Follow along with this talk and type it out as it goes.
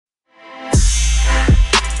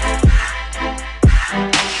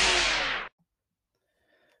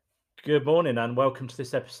Good morning and welcome to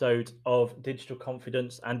this episode of Digital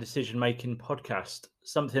Confidence and Decision Making Podcast.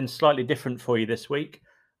 Something slightly different for you this week.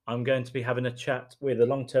 I'm going to be having a chat with a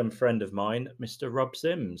long-term friend of mine, Mr. Rob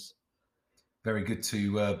Sims. Very good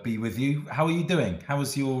to be with you. How are you doing? How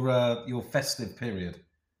was your festive period?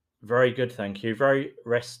 Very good, thank you. Very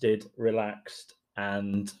rested, relaxed,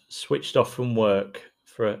 and switched off from work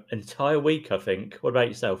for an entire week, I think. What about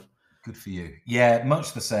yourself? Good for you. Yeah,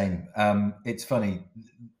 much the same. It's funny,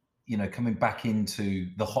 coming back into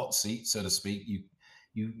the hot seat, so to speak.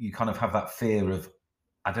 You kind of have that fear of,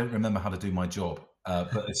 I don't remember how to do my job.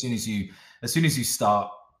 But as soon as you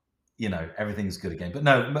start, everything's good again. But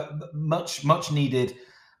no, much needed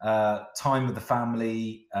time with the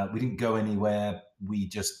family. We didn't go anywhere. We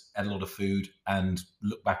just ate a lot of food and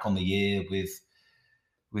look back on the year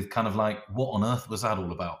with kind of like, what on earth was that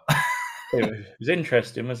all about? It was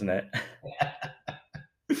interesting, wasn't it?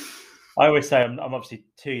 I always say I'm obviously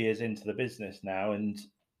 2 years into the business now, and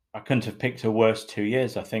I couldn't have picked a worse 2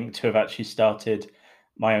 years, I think, to have actually started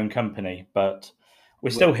my own company. But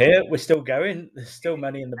we're still here, we're still going, there's still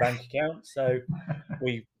money in the bank account, so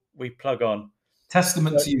we plug on.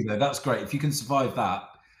 Testament But to you, though. That's great. If you can survive that,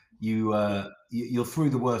 you're through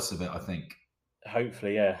the worst of it, I think.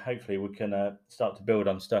 hopefully we can start to build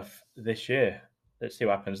on stuff this year. Let's see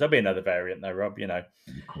what happens. There'll be another variant though, Rob,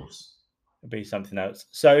 Of course. it'll be something else.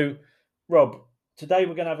 So, Rob, today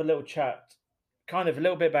we're going to have a little chat, kind of a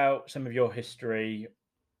little bit about some of your history,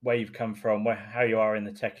 where you've come from, how you are in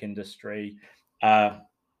the tech industry.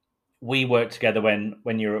 We worked together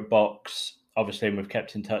when you were at Box, obviously, and we've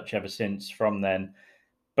kept in touch ever since from then.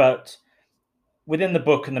 But within the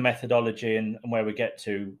book and the methodology and where we get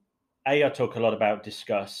to, I talk a lot about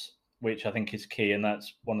discuss, which I think is key, and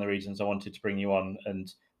that's one of the reasons I wanted to bring you on, and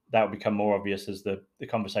that will become more obvious as the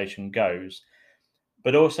conversation goes.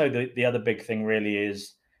 But also the other big thing really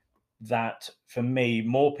is that for me,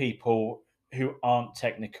 more people who aren't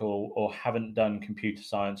technical or haven't done computer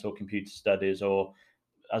science or computer studies, or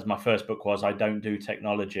as my first book was, I don't do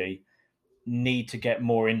technology, need to get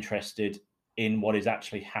more interested in what is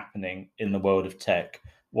actually happening in the world of tech,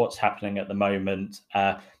 what's happening at the moment,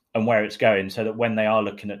 and where it's going, so that when they are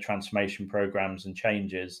looking at transformation programs and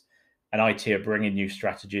changes, and IT are bringing new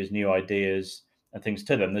strategies, new ideas, and things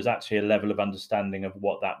to them, there's actually a level of understanding of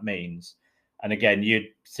what that means. And again, you're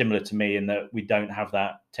similar to me in that we don't have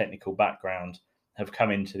that technical background, have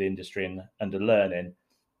come into the industry and are learning.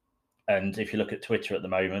 And if you look at Twitter at the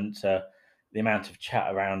moment, the amount of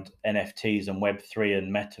chat around NFTs and Web3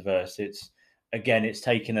 and metaverse, it's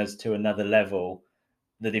taken us to another level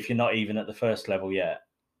that if you're not even at the first level yet,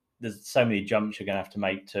 there's so many jumps you're going to have to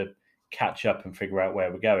make to catch up and figure out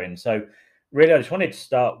where we're going. So really, I just wanted to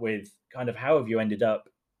start with kind of how have you ended up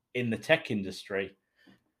in the tech industry?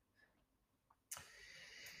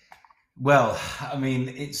 Well, I mean,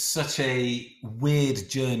 it's such a weird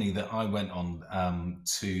journey that I went on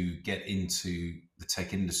to get into the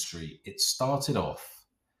tech industry. It started off,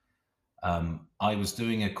 I was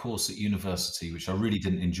doing a course at university, which I really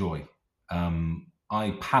didn't enjoy.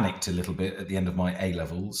 I panicked a little bit at the end of my A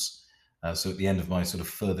levels. So at the end of my sort of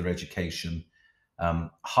further education,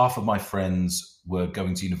 half of my friends were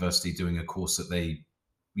going to university doing a course that they,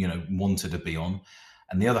 wanted to be on,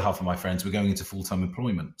 and the other half of my friends were going into full-time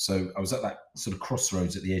employment. So I was at that sort of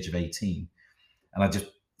crossroads at the age of 18, and I just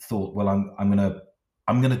thought, well, I'm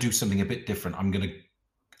gonna do something a bit different. I'm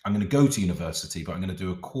gonna go to university, but I'm gonna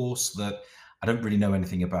do a course that I don't really know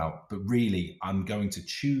anything about. But really, I'm going to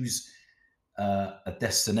choose a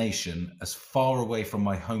destination as far away from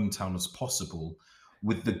my hometown as possible,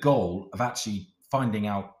 with the goal of actually finding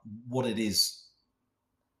out what it is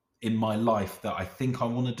in my life that I think I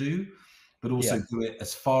want to do, but also Yeah. do it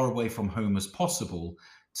as far away from home as possible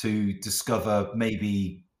to discover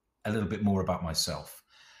maybe a little bit more about myself,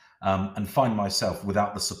 and find myself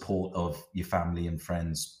without the support of your family and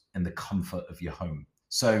friends and the comfort of your home.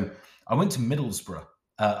 So I went to Middlesbrough,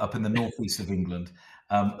 up in the northeast of England,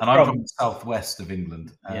 and I'm from From the southwest of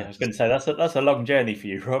England. Yeah, I was going to say that's a long journey for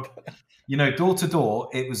you, Rob. Door to door,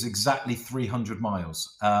 it was exactly 300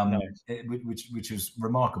 miles, Nice. which was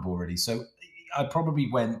remarkable, really. So I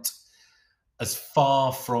probably went as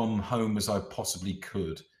far from home as I possibly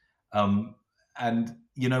could. And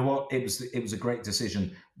you know what? It was a great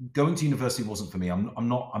decision. Going to university wasn't for me. I'm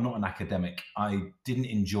not an academic. I didn't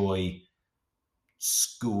enjoy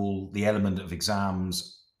school. The element of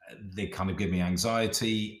exams, they kind of give me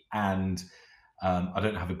anxiety, and I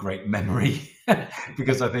don't have a great memory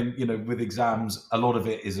because I think, with exams, a lot of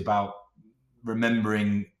it is about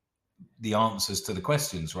remembering the answers to the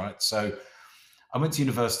questions, right? So I went to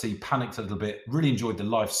university, panicked a little bit, really enjoyed the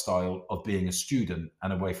lifestyle of being a student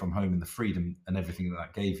and away from home and the freedom and everything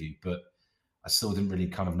that gave you. But I still didn't really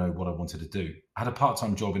kind of know what I wanted to do. I had a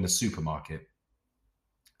part-time job in a supermarket,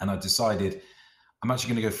 and I decided I'm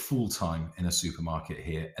actually going to go full-time in a supermarket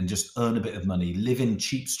here and just earn a bit of money, live in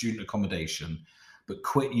cheap student accommodation, but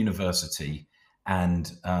quit university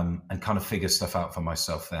and kind of figure stuff out for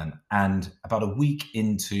myself then. And about a week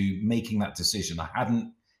into making that decision, I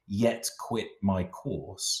hadn't yet quit my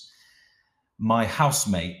course. My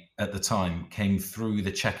housemate at the time came through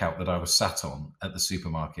the checkout that I was sat on at the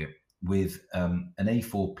supermarket with an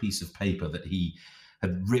A4 piece of paper that he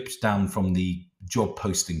had ripped down from the job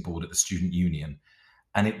posting board at the student union.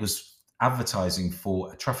 And it was advertising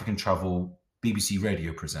for a traffic and travel BBC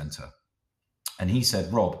radio presenter. And he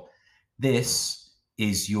said, Rob, this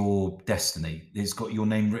is your destiny. It's got your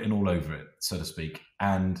name written all over it, so to speak.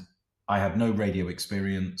 And I had no radio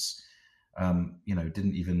experience,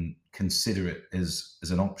 didn't even consider it as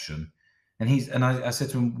an option. And I said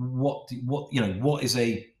to him, what is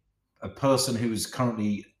a person who is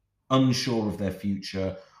currently unsure of their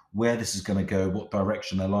future, where this is going to go, what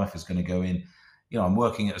direction their life is going to go in? I'm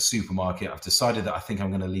working at a supermarket. I've decided that I think I'm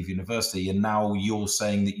going to leave university. And now you're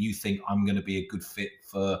saying that you think I'm going to be a good fit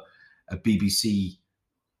for a BBC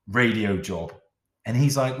radio job. And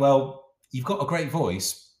he's like, well, you've got a great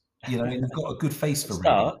voice, and you've got a good face for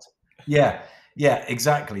radio. Yeah,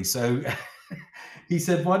 exactly. So he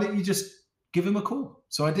said, why don't you just give him a call?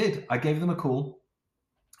 So I did. I gave them a call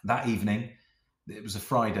that evening. It was a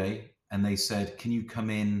Friday. And they said, can you come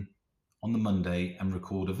in on the Monday and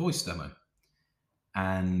record a voice demo?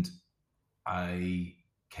 And I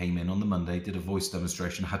came in on the Monday, did a voice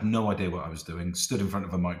demonstration, had no idea what I was doing, stood in front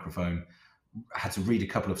of a microphone, had to read a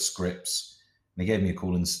couple of scripts. And they gave me a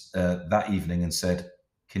call that evening and said,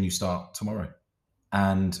 can you start tomorrow?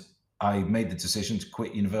 And I made the decision to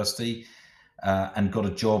quit university and got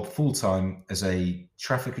a job full-time as a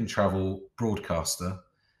traffic and travel broadcaster,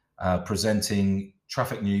 presenting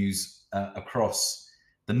traffic news across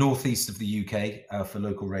the northeast of the UK for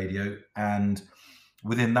local radio. And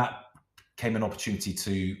within that came an opportunity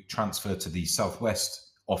to transfer to the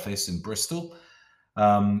Southwest office in Bristol,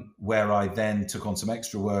 where I then took on some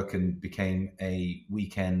extra work and became a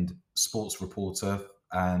weekend sports reporter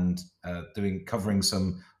and covering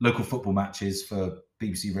some local football matches for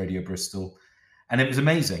BBC Radio Bristol. And it was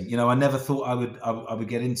amazing. I never thought I would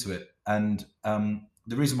get into it. And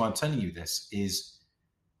the reason why I'm telling you this is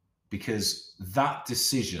because that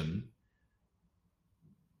decision,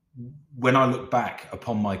 when I look back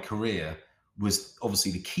upon my career, was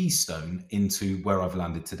obviously the keystone into where I've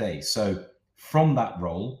landed today. So from that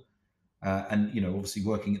role, and obviously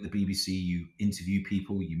working at the BBC, you interview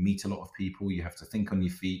people, you meet a lot of people, you have to think on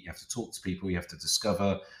your feet, you have to talk to people, you have to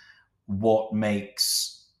discover what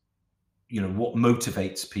motivates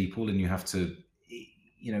people, and you have to,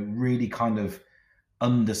 really kind of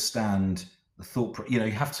understand the thought. You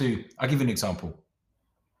have to. I'll give you an example.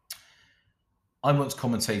 I once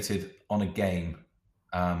commentated on a game.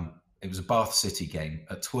 It was a Bath City game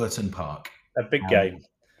at Twerton Park. A big game.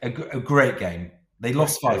 A great game. They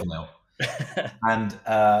lost 5-0. And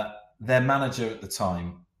their manager at the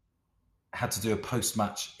time had to do a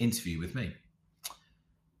post-match interview with me.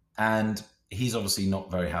 And he's obviously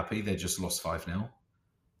not very happy. They just lost 5-0.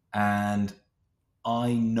 And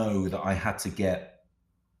I know that I had to get,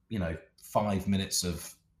 5 minutes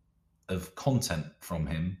of content from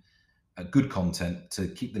him, good content to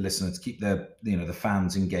keep the listener, to keep the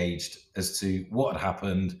fans engaged as to what had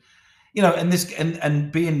happened,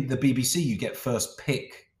 and being the BBC, you get first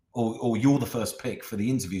pick, or you're the first pick for the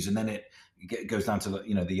interviews, and then it goes down to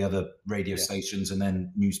the other radio stations and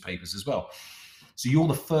then newspapers as well. So you're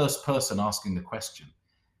the first person asking the question,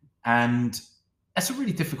 and that's a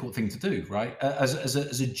really difficult thing to do, right? As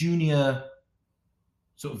a junior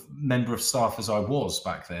sort of member of staff as I was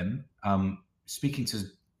back then, speaking to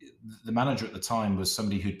the manager at the time was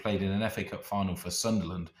somebody who'd played in an FA Cup final for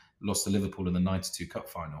Sunderland, lost to Liverpool in the 92 Cup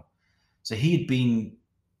final. So he had been,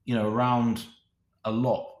 around a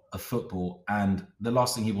lot of football, and the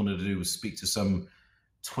last thing he wanted to do was speak to some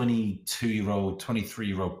 22-year-old,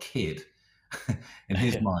 23-year-old kid in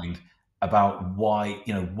his mind about why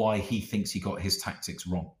he thinks he got his tactics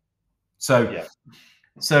wrong. So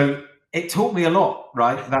it taught me a lot,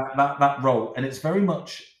 right? That role, and it's very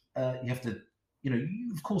much you have to,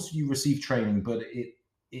 of course you receive training, but it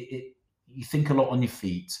you think a lot on your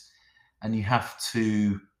feet, and you have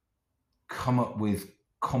to come up with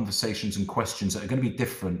conversations and questions that are going to be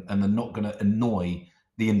different, and they're not going to annoy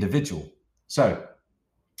the individual. So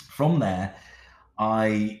from there,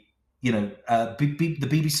 I the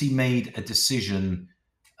BBC made a decision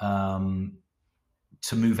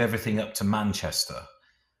to move everything up to Manchester,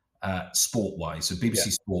 sport-wise. So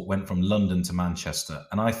BBC Sport went from London to Manchester.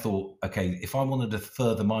 And I thought, okay, if I wanted to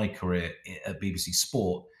further my career at BBC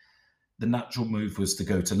Sport, the natural move was to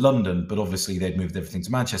go to London, but obviously they'd moved everything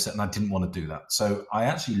to Manchester, and I didn't want to do that. So I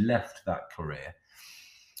actually left that career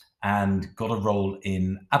and got a role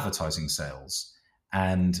in advertising sales.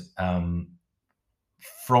 And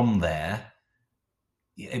from there,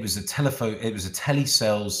 it was a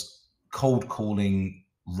telesales cold calling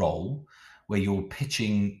role where you're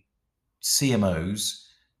pitching CMOs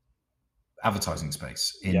advertising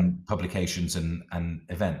space in publications and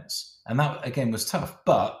events. And that again was tough,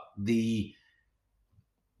 but the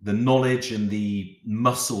knowledge and the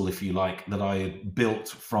muscle, if you like, that I had built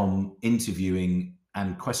from interviewing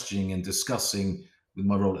and questioning and discussing with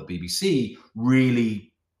my role at BBC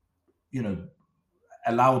really,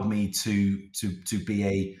 allowed me to be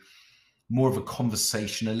a more of a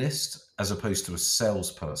conversationalist as opposed to a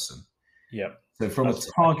salesperson. Yeah. So from a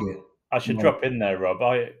target, I should drop in there, Rob.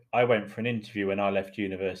 I went for an interview when I left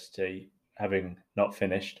university, having not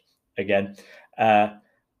finished again, at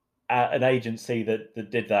an agency that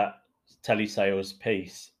did that telesales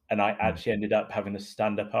piece, and I actually ended up having a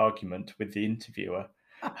stand-up argument with the interviewer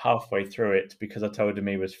halfway through it because I told him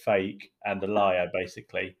he was fake and a liar,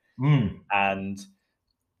 basically, and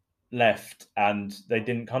left, and they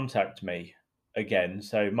didn't contact me again.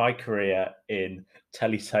 So my career in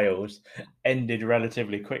telesales ended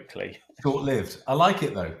relatively quickly. Short-lived. I like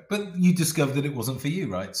it though, but you discovered that it wasn't for you,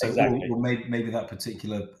 right? So, exactly. or maybe that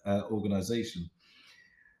particular organization.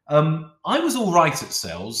 I was all right at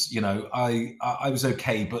sales. I was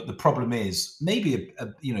okay, but the problem is maybe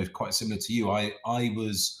quite similar to you. I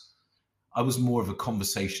was more of a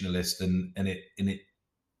conversationalist, and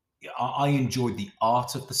I enjoyed the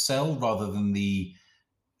art of the sell rather than the.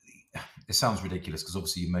 It sounds ridiculous because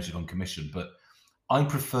obviously you measured on commission, but I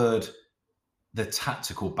preferred the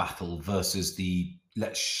tactical battle versus the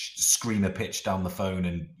let's scream a pitch down the phone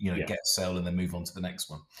and get a sale and then move on to the next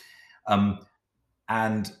one.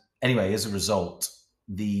 And anyway, as a result,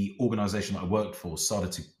 the organization that I worked for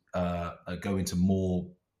started to go into more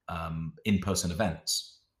in-person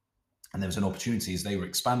events, and there was an opportunity as they were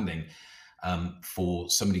expanding for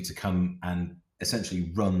somebody to come and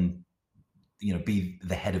essentially run, be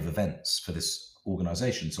the head of events for this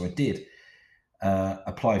organization. So I did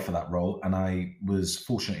apply for that role, and I was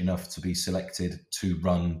fortunate enough to be selected to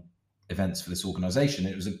run events for this organization.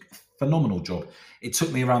 It was a phenomenal job. It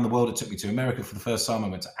took me around the world. It took me to America for the first time. I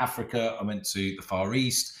went to Africa. I went to the Far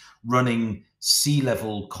East, running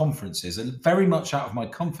C-level conferences, and very much out of my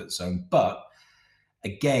comfort zone. But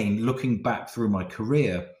again, looking back through my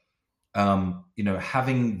career,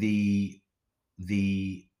 having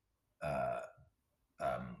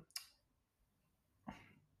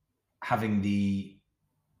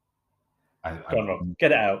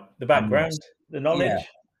get it out. The background, the knowledge.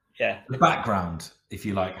 Yeah. The background, if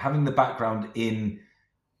you like, having the background in,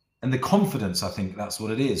 and the confidence, I think that's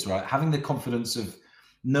what it is, right? Having the confidence of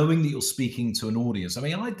knowing that you're speaking to an audience. I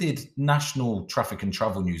mean, I did national traffic and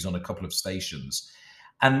travel news on a couple of stations,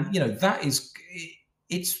 and that is,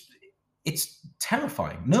 it's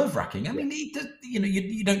terrifying, nerve-wracking. I mean,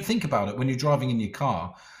 you don't think about it when you're driving in your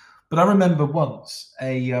car. But I remember once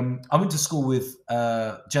I went to school with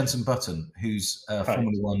Jenson Button, who's a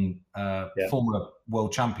Formula One former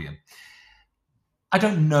world champion. I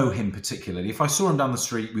don't know him particularly. If I saw him down the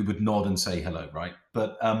street, we would nod and say hello, right?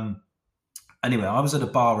 But anyway, I was at a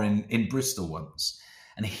bar in Bristol once,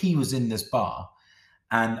 and he was in this bar,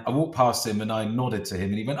 and I walked past him and I nodded to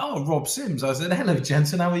him, and he went, "Oh, Rob Sims." I said, "Hello,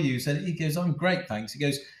 Jenson, how are you?" He goes, "I'm great, thanks." He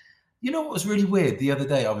goes, "You know what was really weird? The other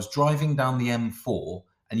day I was driving down the M4,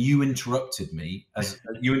 and you interrupted me as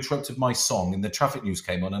you interrupted my song, and the traffic news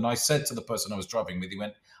came on, and I said to the person I was driving with, he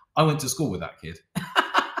went, 'I went to school with that kid.'"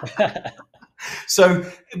 So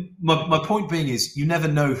my point being is, you never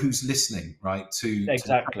know who's listening, right?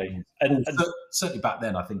 Exactly. And certainly back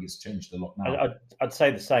then, I think it's changed a lot now. I'd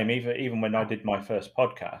say the same. Even when I did my first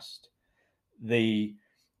podcast, the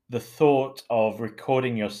thought of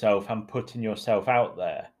recording yourself and putting yourself out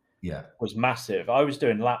there was massive. I was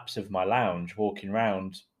doing laps of my lounge, walking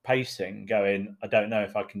around, pacing, going, I don't know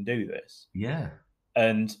if I can do this. Yeah.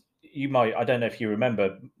 And I don't know if you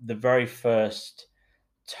remember, the very first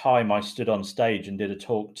time I stood on stage and did a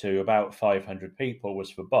talk to about 500 people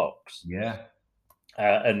was for Box. Yeah.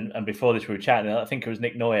 And before this we were chatting, I think it was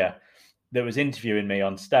Nick Neuer that was interviewing me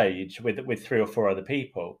on stage with 3 or 4 other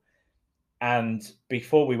people. And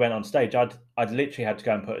before we went on stage, I'd literally had to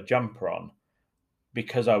go and put a jumper on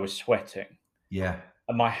because I was sweating. Yeah.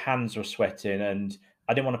 and my hands were sweating, and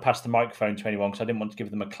I didn't want to pass the microphone to anyone because I didn't want to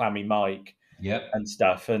give them a clammy mic Yep. and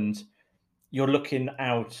stuff. And you're looking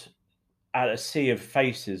out at a sea of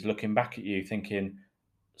faces looking back at you, thinking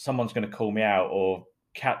someone's going to call me out or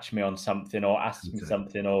catch me on something or ask me Okay.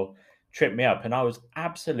 something or trip me up. And I was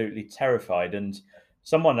absolutely terrified. And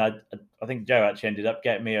someone, I think Joe actually ended up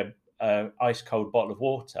getting me a ice cold bottle of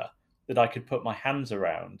water that I could put my hands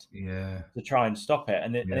around Yeah. to try and stop it.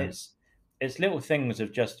 And Yeah. it's little things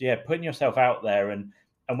of just putting yourself out there, and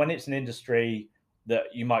when it's an industry that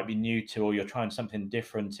you might be new to or you're trying something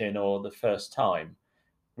different in or the first time,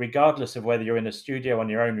 regardless of whether you're in a studio on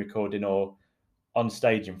your own recording or on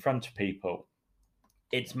stage in front of people,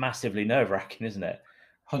 it's massively nerve-wracking, isn't it?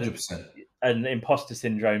 100%. And imposter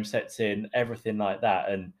syndrome sets in, everything like that.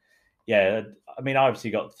 And yeah, I mean, I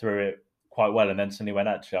obviously got through it quite well, and then suddenly went,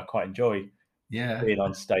 actually, I quite enjoy Yeah. being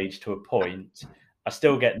on stage to a point. I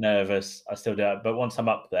still get nervous, I still do it, but once I'm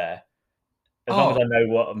up there, as long as Oh, I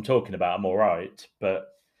know what I'm talking about, I'm all right. But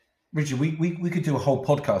Richard, we could do a whole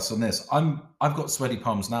podcast on this. I've got sweaty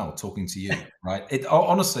palms now talking to you, right?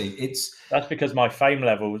 Honestly, it's that's because my fame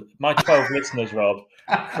level, my 12 listeners, Rob,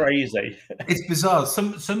 crazy. it's bizarre.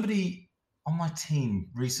 Somebody on my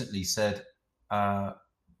team recently said,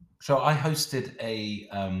 so I hosted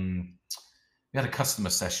we had a customer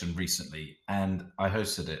session recently, and I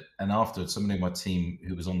hosted it. And afterwards, somebody on my team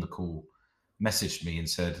who was on the call messaged me and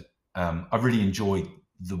said, "I really enjoyed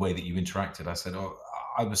the way that you interacted." I said, "Oh,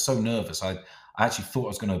 I was so nervous. I actually thought I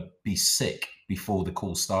was going to be sick before the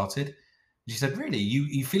call started." She said, "Really?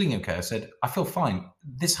 You feeling okay?" I said, "I feel fine.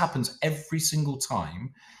 This happens every single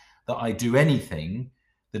time that I do anything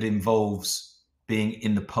that involves being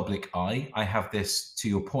in the public eye. I have this, to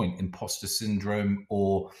your point, imposter syndrome,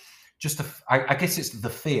 or just I guess it's the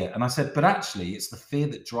fear." And I said, "But actually, it's the fear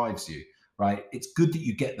that drives you, right? It's good that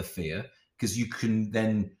you get the fear because you can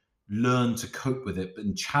then learn to cope with it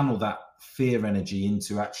and channel that fear energy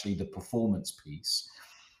into actually the performance piece."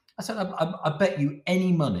 I said, I bet you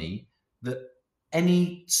any money that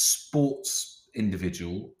any sports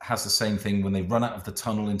individual has the same thing when they run out of the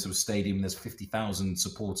tunnel into a stadium and there's 50,000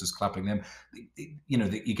 supporters clapping them. You know,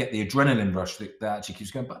 that you get the adrenaline rush that actually keeps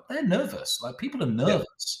going, but they're nervous. Like, people are Yeah.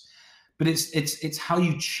 nervous. But it's how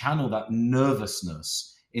you channel that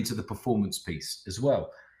nervousness into the performance piece as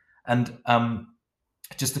well. And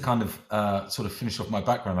just to kind of sort of finish off my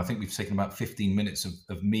background, I think we've taken about 15 minutes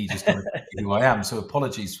of me just kind of who I am. So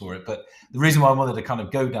apologies for it. But the reason why I wanted to kind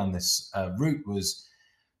of go down this route was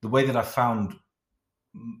the way that I found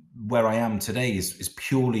where I am today is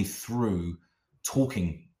purely through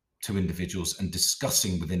talking to individuals and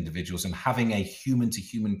discussing with individuals and having a human to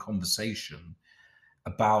human conversation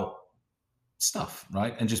about stuff,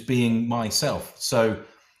 right? And just being myself. So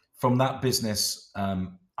from that business,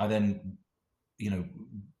 I then,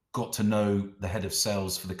 got to know the head of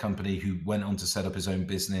sales for the company, who went on to set up his own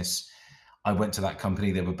business. I went to that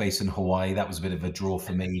company. They were based in Hawaii. That was a bit of a draw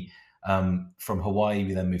for me. From Hawaii,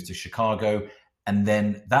 we then moved to Chicago. And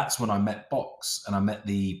then that's when I met Box, and I met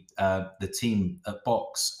the team at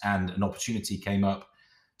Box, and an opportunity came up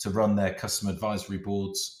to run their customer advisory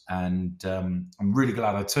boards. And I'm really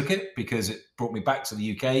glad I took it, because it brought me back to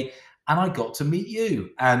the UK, and I got to meet you,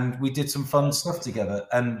 and we did some fun stuff together.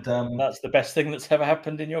 And That's the best thing that's ever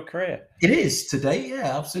happened in your career. it is today,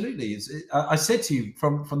 yeah, absolutely. I said to you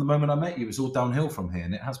from the moment I met you, it was all downhill from here,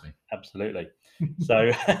 and it has been. Absolutely.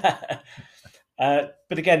 So,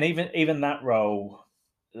 but again, even that role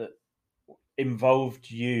involved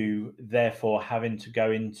you, therefore, having to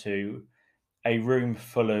go into a room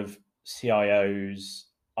full of CIOs,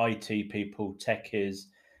 IT people, techies,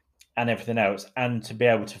 and everything else, and to be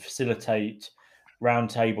able to facilitate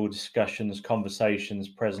roundtable discussions, conversations,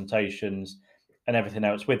 presentations, and everything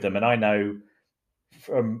else with them. And I know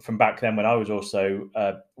from back then, when I was also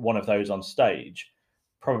one of those on stage,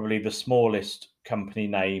 probably the smallest company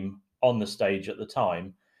name on the stage at the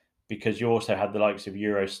time, because you also had the likes of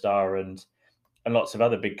Eurostar and lots of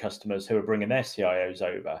other big customers who are bringing their CIOs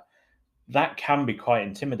over. That can be quite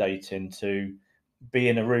intimidating, to be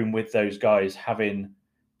in a room with those guys having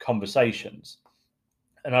conversations.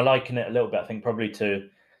 And I liken it a little bit, I think, probably to,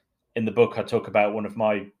 in the book, I talk about one of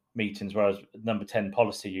my meetings where I was number 10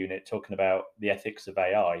 policy unit talking about the ethics of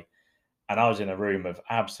AI. And I was in a room of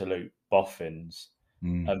absolute boffins.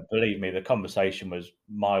 And believe me, the conversation was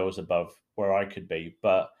miles above where I could be.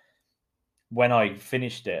 But when I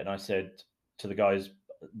finished it and I said to the guys,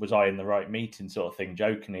 was I in the right meeting, sort of thing,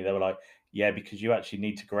 jokingly, they were like, yeah, because you actually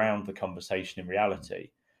need to ground the conversation in reality.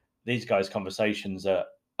 These guys' conversations are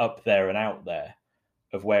up there and out there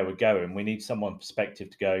of where we're going. We need someone perspective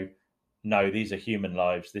to go, no, these are human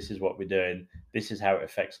lives. This is what we're doing. This is how it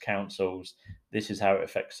affects councils. This is how it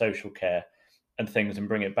affects social care and things, and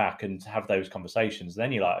bring it back and have those conversations.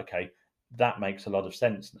 Then you're like, okay, that makes a lot of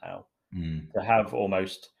sense now, to have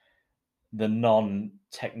almost the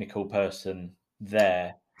non-technical person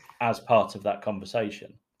there as part of that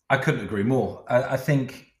conversation. I couldn't agree more. I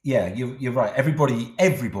think, yeah, you're right.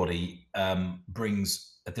 Everybody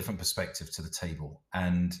brings a different perspective to the table,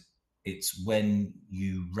 and it's when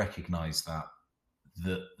you recognise that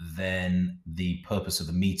then the purpose of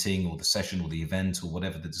the meeting or the session or the event or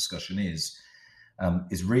whatever the discussion is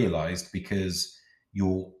realised, because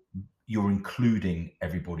you're including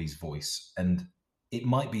everybody's voice. And it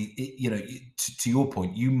might be, to your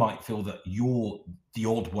point, you might feel that you're the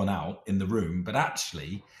odd one out in the room, but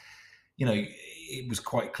actually, it was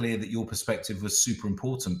quite clear that your perspective was super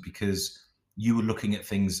important, because you were looking at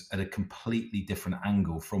things at a completely different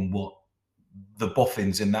angle from what the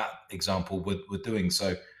boffins in that example were doing.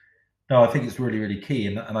 So, no, I think it's really, really key.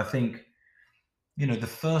 And I think, the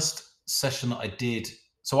first session that I did,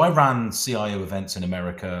 so I ran CIO events in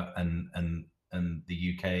America and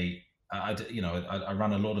the UK. I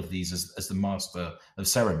ran a lot of these as the master of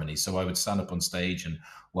ceremony. So I would stand up on stage and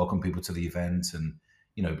welcome people to the event, and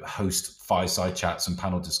host fireside chats and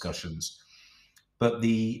panel discussions. But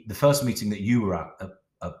the first meeting that you were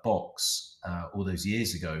at Box all those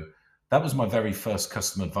years ago, that was my very first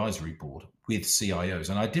customer advisory board with CIOs,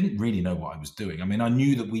 and I didn't really know what I was doing. I mean, I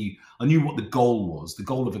knew what the goal was. The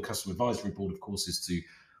goal of a customer advisory board, of course, is to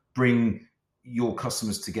bring your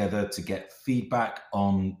customers together to get feedback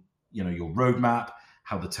on your roadmap,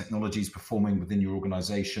 how the technology is performing within your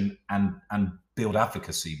organization, and build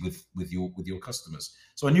advocacy with your customers.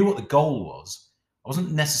 So I knew what the goal was. I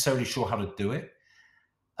wasn't necessarily sure how to do it.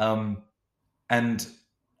 And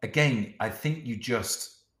again, I think you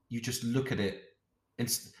just look at it.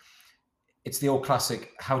 It's the old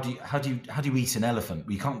classic. How do you eat an elephant?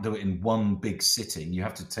 You can't do it in one big sitting. You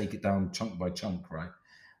have to take it down chunk by chunk, right?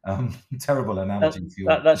 Terrible analogy.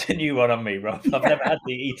 That's a new one on me, Rob. I've never had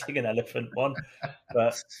the eating an elephant one,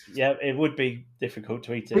 but yeah, it would be difficult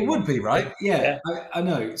to eat it. It would be, right? Yeah. I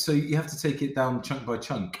know. So you have to take it down chunk by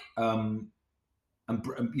chunk, and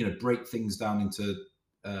break things down into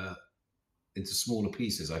smaller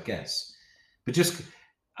pieces, I guess. But just,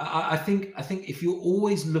 I think if you're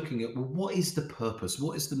always looking at, well, what is the purpose?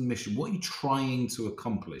 What is the mission? What are you trying to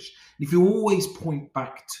accomplish? And if you always point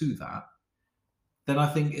back to that, then I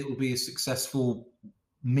think it will be a successful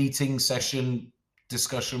meeting, session,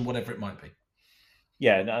 discussion, whatever it might be.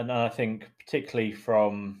 Yeah, and I think particularly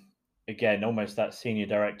from, again, almost that senior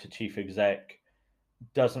director, chief exec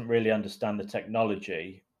doesn't really understand the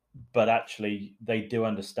technology, but actually they do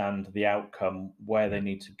understand the outcome, where they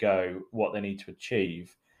need to go, what they need to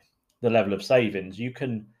achieve, the level of savings.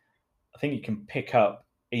 I think you can pick up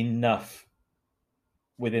enough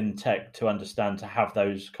within tech to understand, to have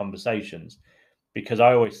those conversations. Because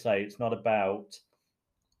I always say it's not about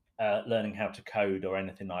learning how to code or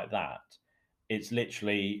anything like that. It's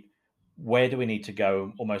literally, where do we need to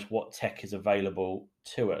go? Almost what tech is available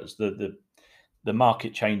to us. The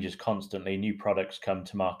market changes constantly. New products come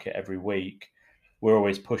to market every week. We're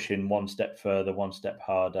always pushing one step further, one step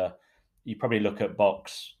harder. You probably look at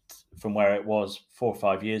Box from where it was 4 or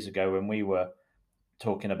 5 years ago when we were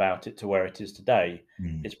talking about it to where it is today.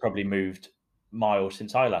 It's probably moved miles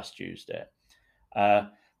since I last used it.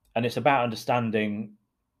 And it's about understanding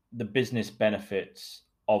the business benefits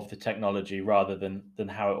of the technology rather than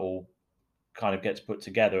how it all kind of gets put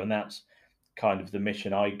together. And that's kind of the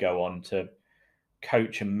mission I go on, to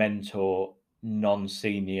coach and mentor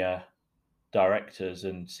non-senior directors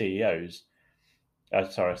and CEOs.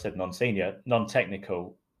 Sorry, I said non-senior,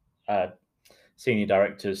 non-technical senior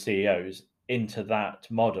directors, CEOs, into that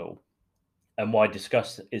model. And why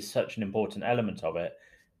Discuss is such an important element of it,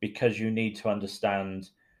 because you need to understand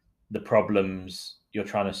the problems you're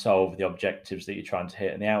trying to solve, the objectives that you're trying to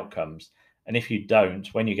hit, and the outcomes. And if you don't,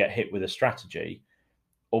 when you get hit with a strategy,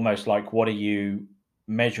 almost like, what are you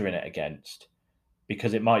measuring it against?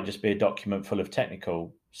 Because it might just be a document full of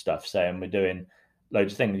technical stuff saying we're doing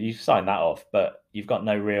loads of things. You sign that off, but you've got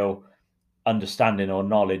no real understanding or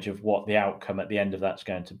knowledge of what the outcome at the end of that's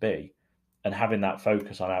going to be. And having that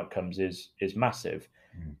focus on outcomes is massive.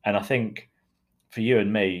 And I think for you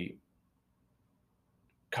and me,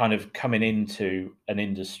 kind of coming into an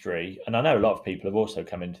industry, and I know a lot of people have also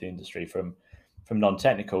come into the industry from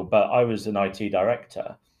non-technical, but I was an IT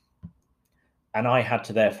director, and I had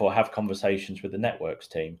to therefore have conversations with the networks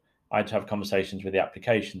team. I had to have conversations with the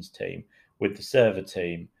applications team, with the server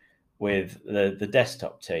team, with the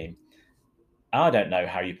desktop team. I don't know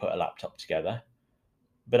how you put a laptop together,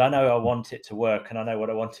 but I know I want it to work, and I know what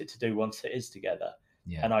I want it to do once it is together,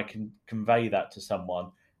 and I can convey that to someone.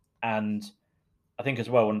 And I think as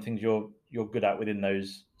well, one of the things you're good at within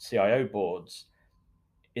those CIO boards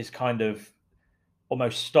is kind of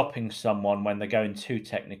almost stopping someone when they're going too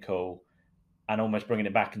technical, and almost bringing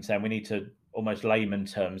it back and saying we need to almost layman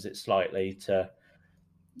terms it slightly to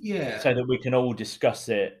so that we can all discuss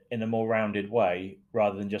it in a more rounded way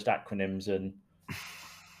rather than just acronyms and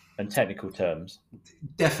technical terms.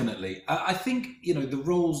 Definitely. I think, the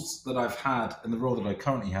roles that I've had and the role that I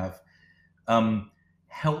currently have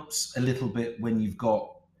helps a little bit when you've got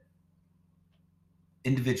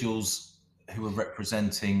individuals who are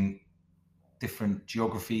representing different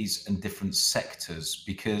geographies and different sectors,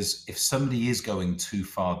 because if somebody is going too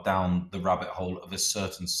far down the rabbit hole of a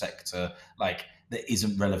certain sector, like that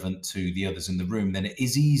isn't relevant to the others in the room, then it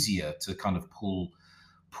is easier to kind of pull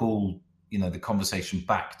the conversation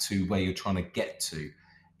back to where you're trying to get to.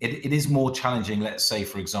 It is more challenging, let's say,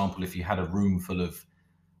 for example, if you had a room full of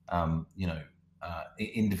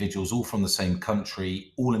individuals all from the same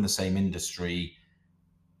country, all in the same industry,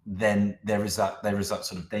 then there is that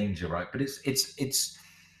sort of danger, right? But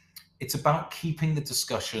it's about keeping the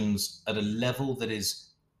discussions at a level that is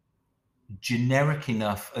generic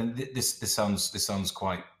enough. And this sounds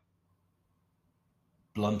quite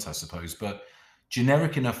blunt, I suppose, but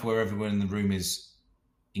generic enough where everyone in the room is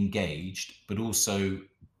engaged, but also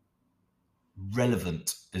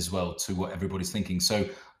relevant as well to what everybody's thinking. So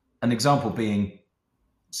an example being,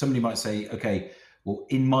 somebody might say, okay, well,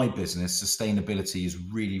 in my business, sustainability is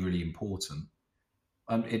really, really important.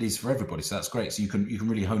 It is for everybody, so that's great. So you can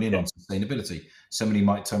really hone in on sustainability. Somebody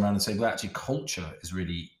might turn around and say, well, actually, culture is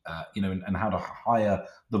really, and how to hire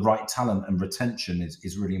the right talent and retention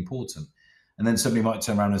is really important. And then somebody might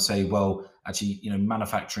turn around and say, well, actually,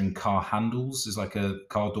 manufacturing car handles is like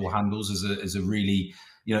car door handles is a really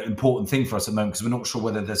important thing for us at the moment, because we're not sure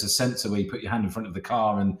whether there's a sensor where you put your hand in front of the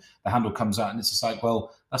car and the handle comes out, and it's just like,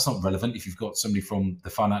 well, that's not relevant. If you've got somebody from the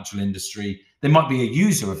financial industry, they might be a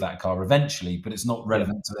user of that car eventually, but it's not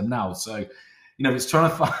relevant to them now. So, it's trying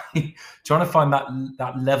to find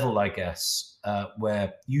that level, I guess,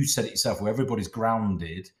 where you said it yourself, where everybody's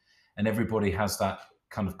grounded and everybody has that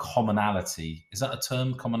kind of commonality. Is that a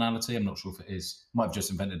term, commonality? I'm not sure if it is. Might have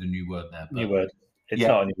just invented a new word there. New word. It's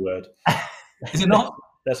not a new word. Is it not?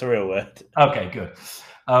 That's a real word. Okay, good.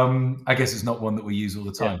 I guess it's not one that we use all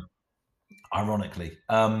the time, ironically.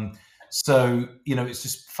 So, it's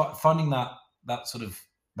just finding that sort of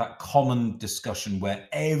that common discussion where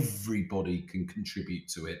everybody can contribute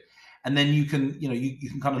to it. And then you can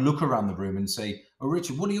kind of look around the room and say, oh,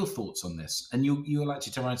 Richard, what are your thoughts on this? And you'll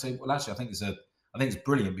actually turn around and say, well, actually, I think it's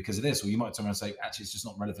brilliant because of this. Or you might turn around and say, actually, it's just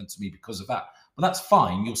not relevant to me because of that. But that's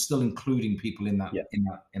fine. You're still including people in that in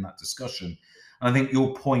that discussion. And I think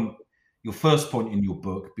your first point in your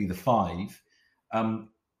book, Be the Five.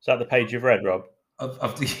 Is that the page you've read, Rob?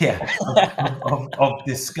 Of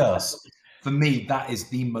discuss. For me, that is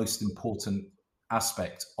the most important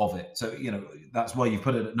aspect of it. So, that's why you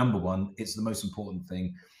put it at number one. It's the most important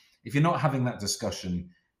thing. If you're not having that discussion,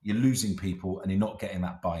 you're losing people and you're not getting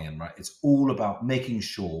that buy-in, right? It's all about making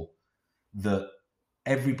sure that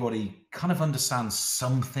everybody kind of understands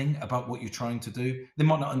something about what you're trying to do. They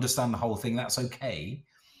might not understand the whole thing. That's okay.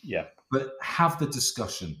 Yeah. But have the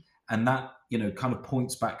discussion. And that, kind of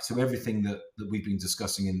points back to everything that we've been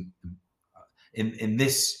discussing in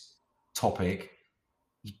this topic.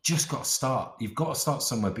 You just got to start. You've got to start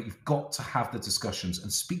somewhere, but you've got to have the discussions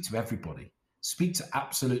and speak to everybody. Speak to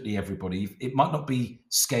absolutely everybody. It might not be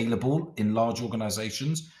scalable in large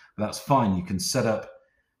organizations, but that's fine. You can set up,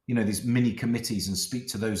 these mini committees and speak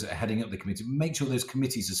to those that are heading up the committee. Make sure those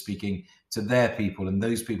committees are speaking to their people and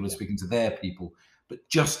those people are speaking to their people, but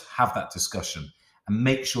just have that discussion and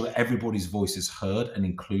make sure that everybody's voice is heard and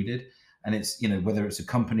included. And it's, whether it's a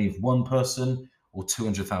company of one person or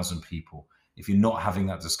 200,000 people, if you're not having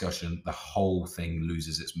that discussion, the whole thing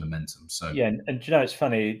loses its momentum. So and it's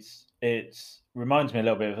funny. It reminds me a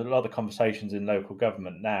little bit of a lot of the conversations in local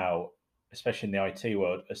government now, especially in the IT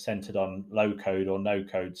world, are centered on low code or no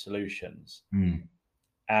code solutions,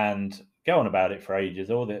 and go on about it for ages.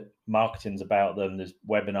 All the marketing's about them. There's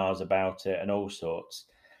webinars about it and all sorts.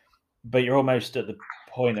 But you're almost at the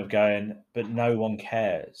point of going, but no one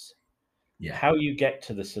cares. Yeah. How you get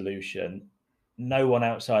to the solution, no one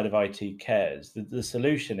outside of IT cares. The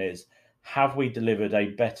solution is, have we delivered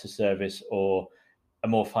a better service or a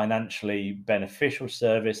more financially beneficial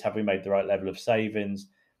service? Have we made the right level of savings?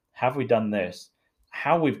 Have we done this?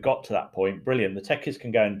 How we've got to that point, brilliant. The techies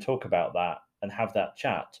can go and talk about that and have that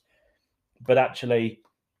chat. But actually,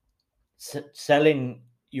 selling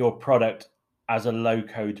your product as a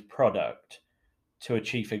low-code product to a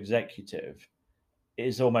chief executive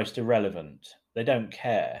is almost irrelevant. They don't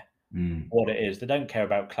care what it is. They don't care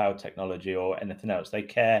about cloud technology or anything else. They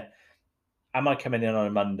care, am I coming in on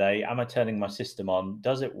a Monday? Am I turning my system on?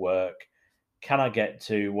 Does it work? Can I get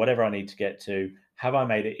to whatever I need to get to? Have I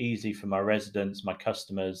made it easy for my residents, my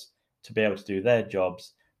customers to be able to do their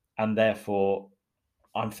jobs? And therefore,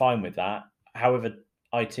 I'm fine with that. However,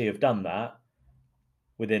 IT have done that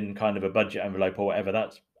within kind of a budget envelope or whatever,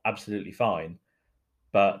 that's absolutely fine.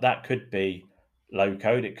 But that could be low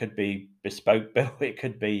code, it could be bespoke build, it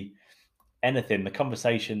could be anything. The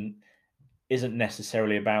conversation isn't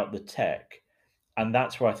necessarily about the tech. And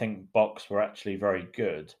that's where I think Box were actually very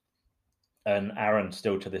good. And Aaron,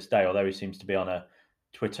 still to this day, although he seems to be on a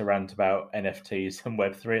Twitter rant about NFTs and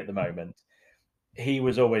Web3 at the moment, he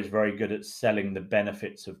was always very good at selling the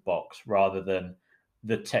benefits of Box rather than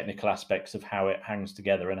the technical aspects of how it hangs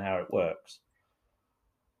together and how it works.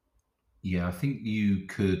 Yeah, I think you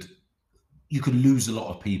could lose a lot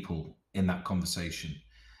of people in that conversation.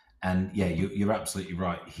 And yeah, you're absolutely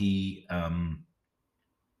right. He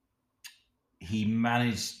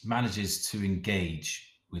manages to engage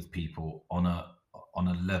with people on a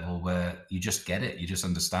level where you just get it, you just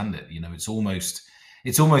understand it. It's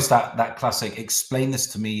almost that classic, explain this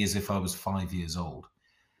to me as if I was 5 years old.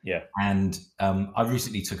 Yeah. And I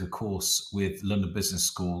recently took a course with London Business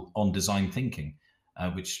School on design thinking,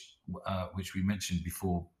 which we mentioned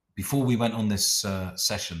before we went on this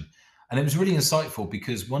session, and it was really insightful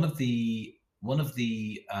because one of the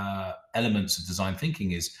elements of design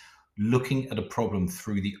thinking is looking at a problem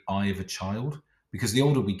through the eye of a child. Because the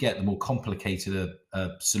older we get, the more complicated a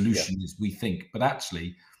solution is we think. But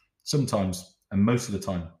actually, sometimes, and most of the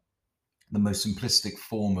time, the most simplistic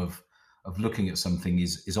form of looking at something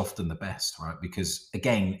is often the best, right? Because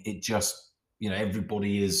again, it just,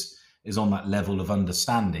 everybody is on that level of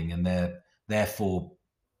understanding, and therefore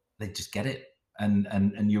they just get it.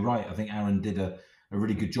 And you're right. I think Aaron did a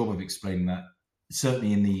really good job of explaining that.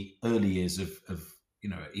 Certainly in the early years of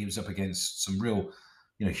he was up against some real,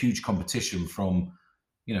 huge competition from,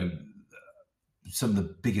 some of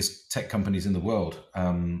the biggest tech companies in the world,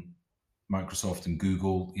 Microsoft and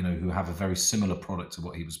Google, who have a very similar product to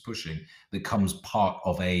what he was pushing that comes part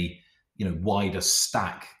of a, wider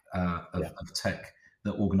stack of tech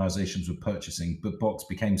that organizations were purchasing. But Box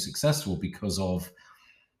became successful because of,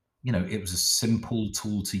 it was a simple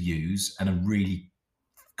tool to use and a really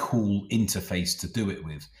cool interface to do it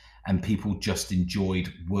with. And people just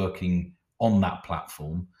enjoyed working on that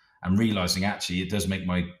platform and realizing actually it does make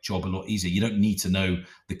my job a lot easier. You don't need to know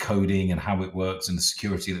the coding and how it works and the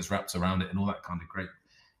security that's wrapped around it and all that kind of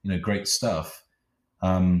great stuff.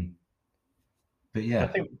 But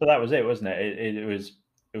yeah, but that was it, wasn't it?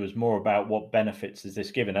 It was more about what benefits is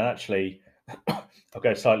this given. And actually, I'll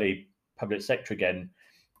go slightly public sector again.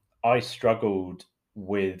 I struggled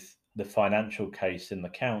with the financial case in the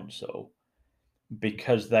council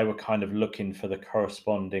because they were kind of looking for the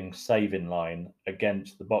corresponding saving line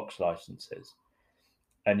against the Box licenses.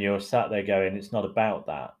 And you're sat there going, it's not about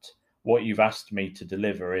that. What you've asked me to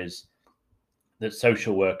deliver is that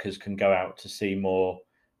social workers can go out to see more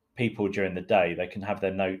people during the day. They can have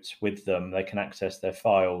their notes with them. They can access their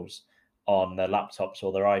files on their laptops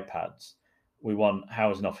or their iPads. We want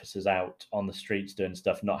housing officers out on the streets doing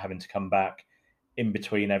stuff, not having to come back in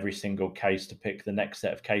between every single case to pick the next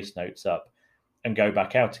set of case notes up and go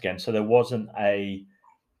back out again. So there wasn't a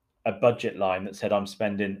budget line that said I'm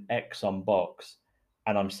spending X on Box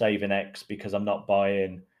and I'm saving X because I'm not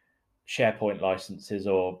buying SharePoint licenses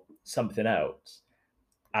or something else.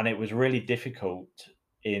 And it was really difficult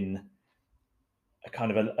in a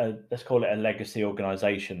kind of let's call it a legacy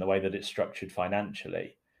organization, the way that it's structured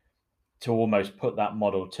financially, to almost put that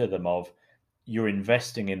model to them of you're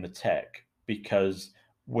investing in the tech because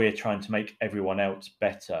we're trying to make everyone else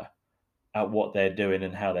better at what they're doing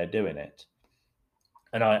and how they're doing it.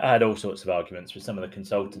 And I had all sorts of arguments with some of the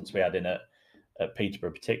consultants we had in at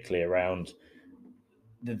Peterborough, particularly around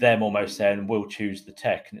them almost saying, we'll choose the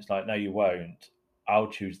tech. And it's like, no, you won't. I'll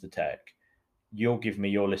choose the tech. You'll give me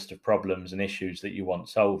your list of problems and issues that you want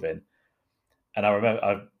solving. And I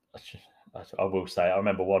remember, I will say, I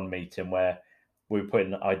remember one meeting where we were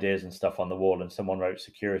putting ideas and stuff on the wall and someone wrote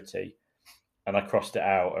security and I crossed it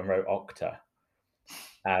out and wrote Okta.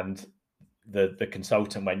 And the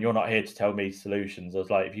consultant went, you're not here to tell me solutions. I was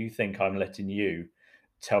like, if you think I'm letting you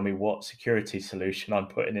tell me what security solution I'm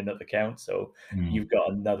putting in at the council, you've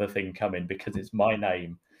got another thing coming because it's my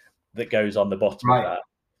name that goes on the bottom of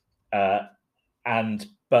that.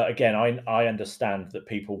 But again, I understand that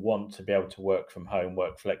people want to be able to work from home,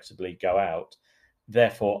 work flexibly, go out.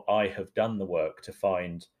 Therefore, I have done the work to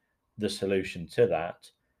find the solution to that.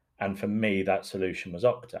 And for me, that solution was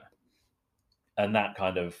Okta. And that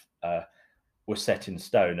kind of was set in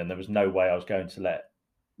stone. And there was no way I was going to let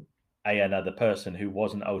another person who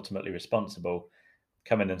wasn't ultimately responsible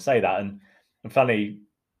come in and say that. And funny,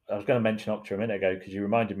 I was going to mention Okta a minute ago because you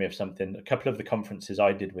reminded me of something. A couple of the conferences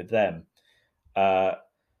I did with them,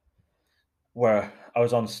 where I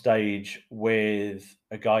was on stage with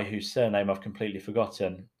a guy whose surname I've completely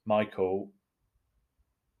forgotten, Michael,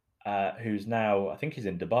 who's now, I think he's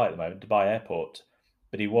in Dubai at the moment, Dubai Airport,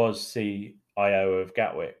 but he was CIO of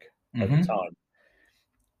Gatwick at the time.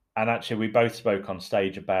 And actually, we both spoke on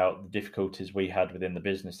stage about the difficulties we had within the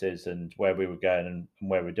businesses and where we were going and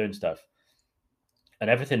where we were doing stuff. And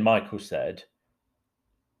everything Michael said,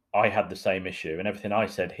 I had the same issue. And everything I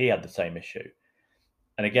said, he had the same issue.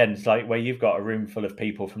 And again, it's like where you've got a room full of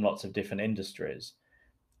people from lots of different industries.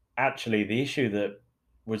 Actually, the issue that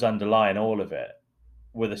was underlying all of it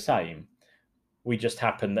were the same. We just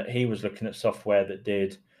happened that he was looking at software that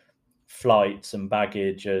did flights and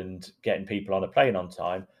baggage and getting people on a plane on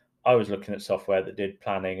time. I was looking at software that did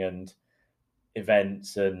planning and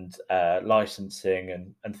events and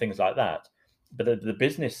licensing and things like that. But the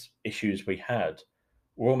business issues we had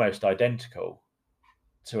were almost identical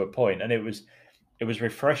to a point. And it was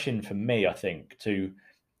refreshing for me, I think, to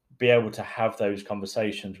be able to have those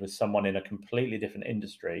conversations with someone in a completely different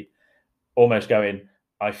industry, almost going,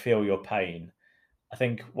 I feel your pain. I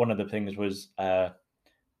think one of the things was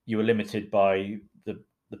you were limited by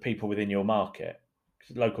the people within your market.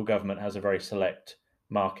 Local government has a very select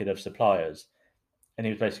market of suppliers. And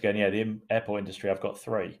he was basically going, yeah, the airport industry, I've got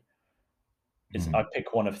three. I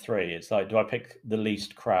pick one of three. It's like, do I pick the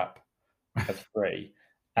least crap of three?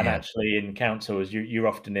 And actually in councils, you're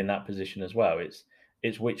often in that position as well.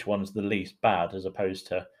 It's which one's the least bad as opposed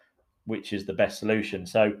to which is the best solution.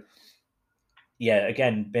 So yeah,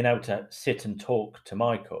 again, being able to sit and talk to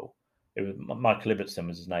Michael, it was Michael Ibbotson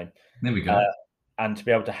was his name. There we go. And to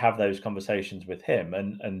be able to have those conversations with him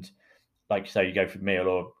and like you say, you go for a meal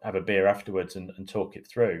or have a beer afterwards and talk it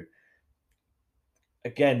through.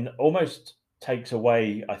 Again, almost takes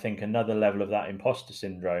away, I think, another level of that imposter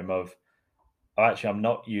syndrome of, oh, actually, I'm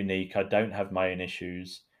not unique. I don't have my own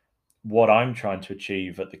issues. What I'm trying to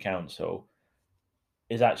achieve at the council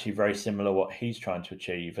is actually very similar what he's trying to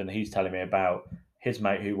achieve. And he's telling me about his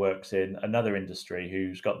mate who works in another industry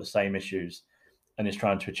who's got the same issues and is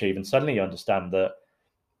trying to achieve. And suddenly you understand that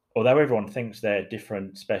although everyone thinks they're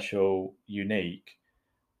different, special, unique,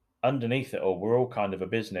 underneath it all, we're all kind of a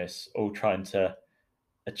business, all trying to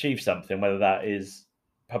achieve something, whether that is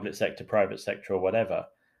public sector, private sector, or whatever.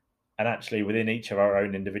 And actually, within each of our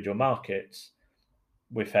own individual markets,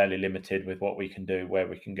 we're fairly limited with what we can do, where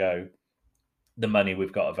we can go, the money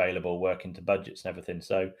we've got available, working to budgets and everything.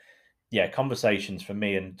 So, yeah, conversations for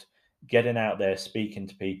me and getting out there, speaking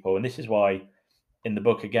to people. And this is why in the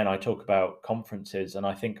book, again, I talk about conferences, and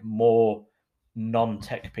I think more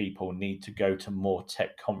non-tech people need to go to more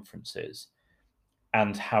tech conferences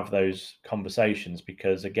and have those conversations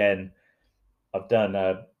because, again, I've done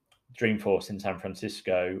Dreamforce in San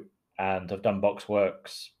Francisco and I've done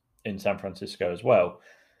BoxWorks in San Francisco as well.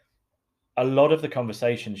 A lot of the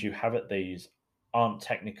conversations you have at these aren't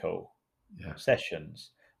technical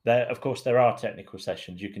sessions. Of course, there are technical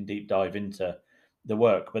sessions. You can deep dive into the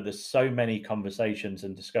work, but there's so many conversations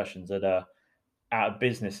and discussions that are at a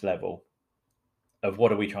business level of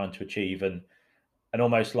what are we trying to achieve, and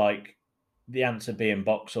almost like the answer being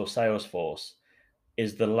Box or Salesforce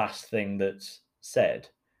is the last thing that's said.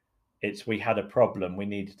 It's we had a problem, we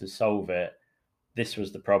needed to solve it. This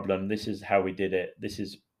was the problem. This is how we did it. This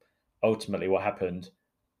is ultimately what happened.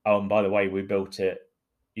 Oh, and by the way, we built it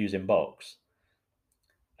using Box.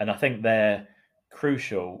 And I think they're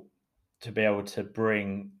crucial to be able to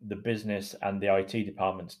bring the business and the IT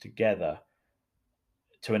departments together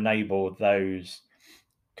to enable those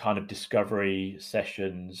kind of discovery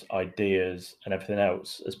sessions, ideas, and everything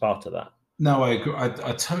else as part of that. No, I agree.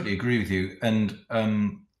 I totally agree with you. And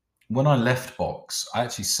when I left Box, I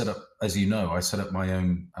actually set up, as you know, I set up my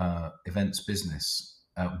own events business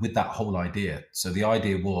with that whole idea. So the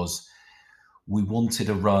idea was we wanted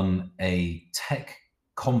to run a tech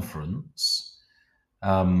conference,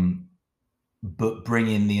 but bring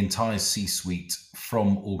in the entire C-suite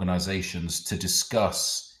from organizations to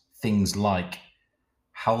discuss things like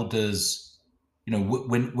how does,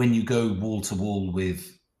 when you go wall to wall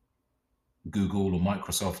with Google or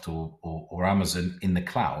Microsoft or Amazon in the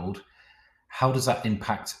cloud, how does that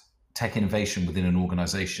impact tech innovation within an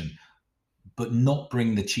organization? But not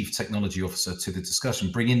bring the chief technology officer to the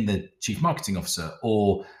discussion, bring in the chief marketing officer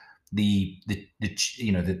or the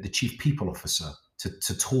chief people officer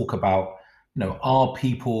to talk about,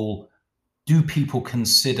 do people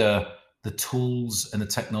consider the tools and the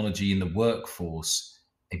technology in the workforce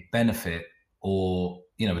a benefit, or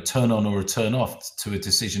a turn on or a turn off to a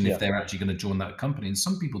decision if they're actually going to join that company? And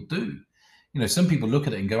some people do. Some people look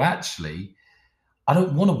at it and go, actually, I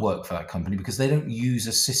don't want to work for that company because they don't use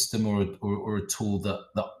a system or a tool that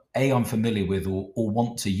I'm familiar with or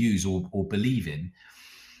want to use or believe in.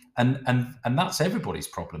 And that's everybody's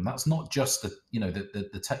problem. That's not just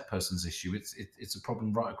the tech person's issue. It's a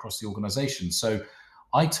problem right across the organization. So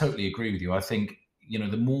I totally agree with you. I think,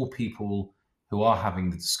 the more people who are having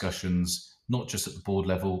the discussions, not just at the board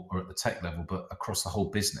level or at the tech level, but across the whole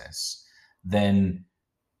business, then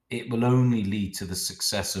it will only lead to the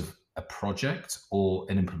success of a project or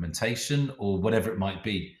an implementation or whatever it might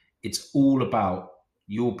be. It's all about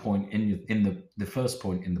your point in the first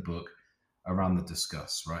point in the book around the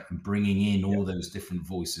discuss, right? And bringing in all those different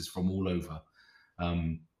voices from all over.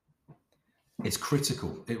 It's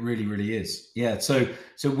critical. It really, really is. Yeah. So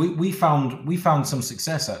we found some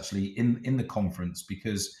success actually in the conference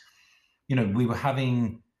because, we were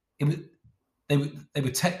having, they were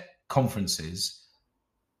tech conferences,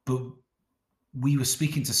 but we were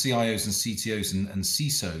speaking to CIOs and CTOs and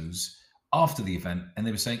CISOs after the event, and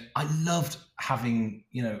they were saying, I loved having,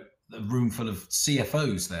 a room full of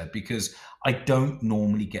CFOs there because I don't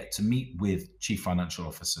normally get to meet with chief financial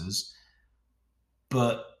officers.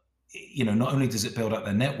 But, not only does it build out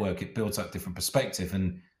their network, it builds out different perspective.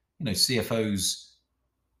 And, CFOs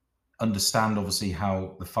understand obviously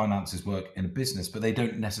how the finances work in a business, but they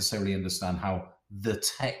don't necessarily understand how the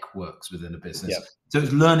tech works within a business. Yeah. So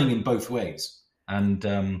it's learning in both ways. And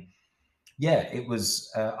it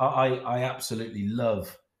was, I absolutely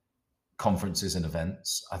love conferences and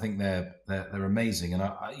events. I think they're amazing. And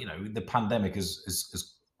the pandemic has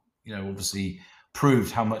obviously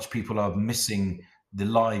proved how much people are missing the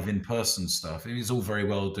live in-person stuff. It's all very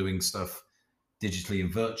well doing stuff digitally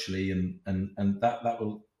and virtually, and that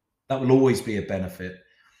will always be a benefit.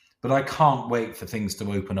 But I can't wait for things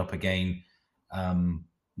to open up again.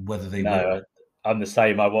 Whether they will. I'm the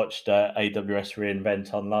same. I watched AWS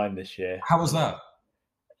reInvent online this year. How was that?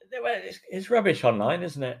 It's rubbish online,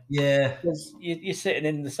 isn't it? Yeah. You're sitting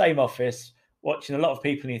in the same office watching a lot of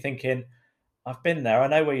people and you're thinking, I've been there. I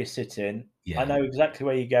know where you're sitting. Yeah. I know exactly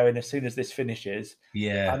where you're going as soon as this finishes.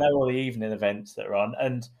 Yeah. I know all the evening events that are on.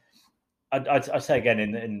 And I say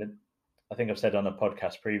again, I think I've said on a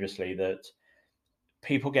podcast previously that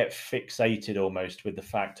people get fixated almost with the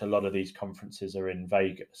fact a lot of these conferences are in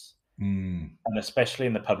Vegas. Mm. And especially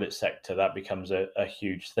in the public sector, that becomes a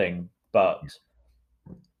huge thing. But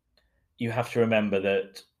you have to remember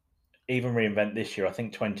that even reInvent this year, I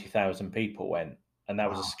think 20,000 people went, and that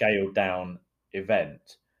was a scaled down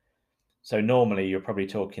event. So normally you're probably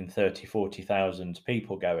talking 30, 40,000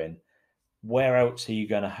 people going. Where else are you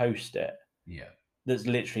going to host it? Yeah. That's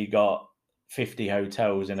literally got 50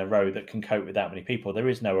 hotels in a row that can cope with that many people. There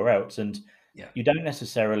is nowhere else. And you don't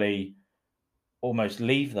necessarily almost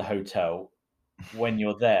leave the hotel when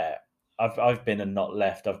you're there. I've been and not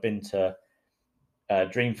left. I've been to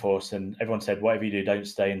Dreamforce, and everyone said, whatever you do, don't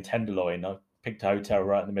stay in Tenderloin. I picked a hotel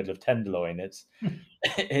right in the middle of Tenderloin.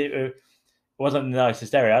 It wasn't the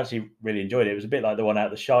nicest area. I actually really enjoyed it. It was a bit like the one out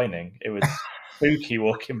of The Shining. It was spooky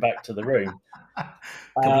walking back to the room.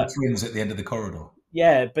 Couple of twins at the end of the corridor.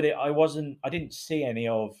 Yeah, but I didn't see any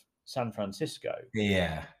of San Francisco.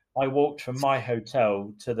 Yeah. I walked from my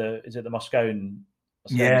hotel to the Moscone?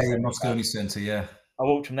 Moscone Center, yeah. I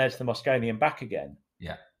walked from there to the Moscone and back again.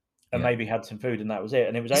 Yeah. And maybe had some food, and that was it.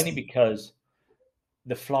 And it was only because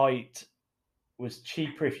the flight was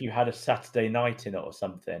cheaper if you had a Saturday night in it or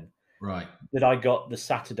something. Right. That I got the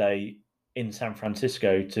Saturday in San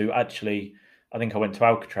Francisco to actually, I think I went to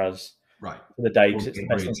Alcatraz for the day because it's the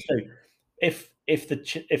best thing to do.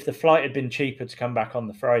 If the flight had been cheaper to come back on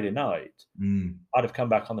the Friday night, I'd have come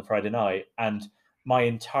back on the Friday night, and my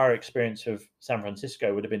entire experience of San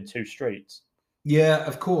Francisco would have been 2 streets. Yeah,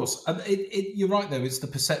 of course. You're right, though. It's the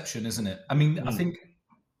perception, isn't it? I mean, I think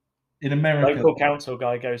in America, local council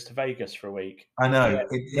guy goes to Vegas for a week. I know.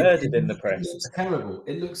 Murdered in the press. It looks terrible.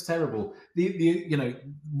 It looks terrible.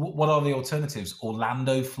 What are the alternatives?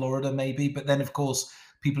 Orlando, Florida, maybe. But then, of course,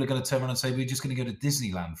 people are going to turn around and say, we're just going to go to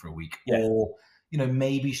Disneyland for a week. Yeah. Or,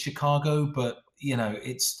 maybe Chicago. But,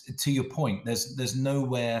 it's to your point. There's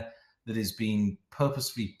nowhere that is being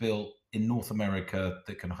purposefully built in North America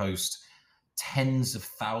that can host tens of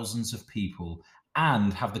thousands of people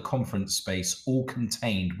and have the conference space all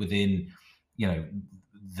contained within,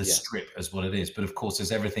 the strip as what it is. But of course,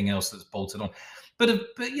 there's everything else that's bolted on. But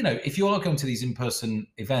if you are going to these in-person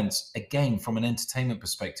events, again, from an entertainment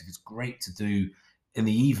perspective, it's great to do in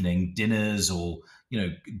the evening dinners or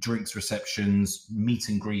drinks receptions, meet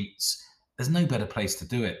and greets. There's no better place to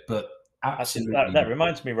do it. But absolutely, that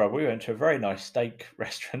reminds me, Rob. We went to a very nice steak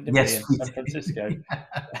restaurant, didn't we, in San Francisco?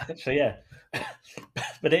 So yeah,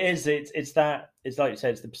 but it's like you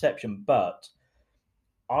said, it's the perception. But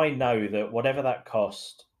I know that whatever that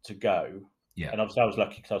cost to go, and obviously I was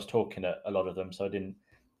lucky because I was talking at a lot of them, so I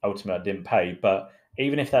didn't pay. But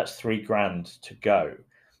even if that's $3,000 to go,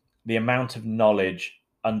 the amount of knowledge,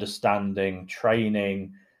 understanding,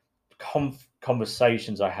 training,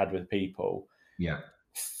 conversations I had with people,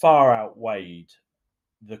 far outweighed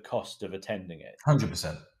the cost of attending it.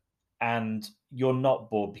 100%. And you're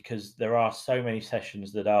not bored because there are so many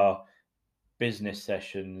sessions that are business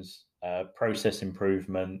sessions, process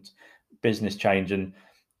improvement, business change, and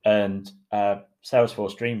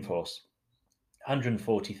Salesforce, Dreamforce.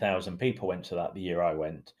 140,000 people went to that the year I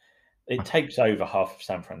went. It takes over half of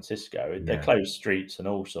San Francisco. They close streets and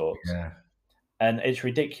all sorts. Yeah. And it's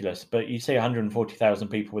ridiculous. But you see 140,000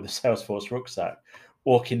 people with a Salesforce rucksack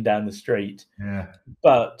walking down the street. Yeah.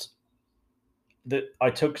 But I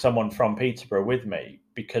took someone from Peterborough with me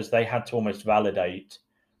because they had to almost validate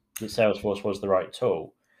that Salesforce was the right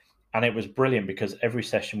tool. And it was brilliant because every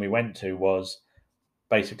session we went to was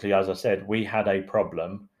basically, as I said, we had a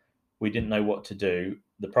problem. We didn't know what to do.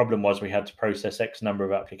 The problem was we had to process X number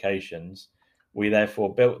of applications. We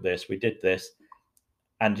therefore built this, we did this.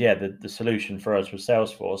 And the solution for us was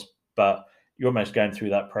Salesforce, but you're almost going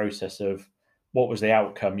through that process of what was the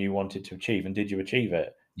outcome you wanted to achieve and did you achieve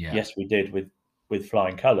it? Yeah. Yes, we did with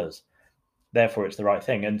flying colors. Therefore, it's the right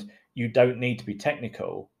thing. And you don't need to be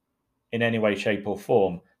technical in any way, shape or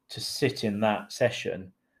form to sit in that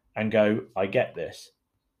session and go, I get this.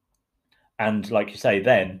 And like you say,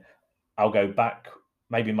 then I'll go back.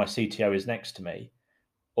 Maybe my CTO is next to me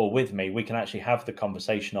or with me. We can actually have the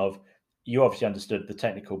conversation of, you obviously understood the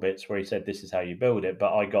technical bits where he said, this is how you build it,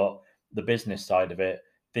 but I got the business side of it.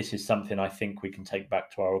 This is something I think we can take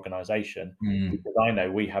back to our organization because I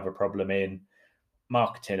know we have a problem in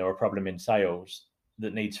marketing or a problem in sales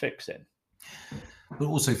that needs fixing. But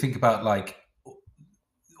also think about like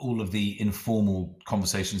all of the informal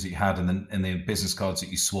conversations that you had and the business cards that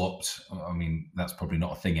you swapped. I mean, that's probably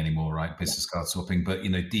not a thing anymore, right? Business card swapping, but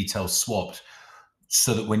details swapped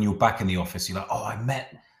so that when you're back in the office, you're like, oh, I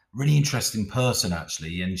met a really interesting person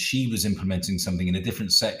actually, and she was implementing something in a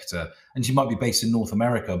different sector, and she might be based in North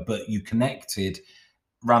America, but you connected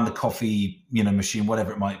around the coffee, machine,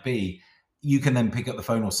 whatever it might be. You can then pick up the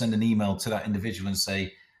phone or send an email to that individual and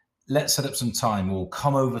say, let's set up some time or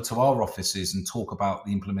come over to our offices and talk about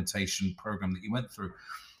the implementation program that you went through.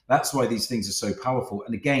 That's why these things are so powerful.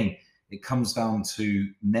 And again, it comes down to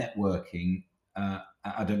networking.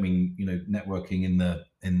 I don't mean, networking in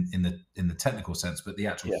the technical sense, but the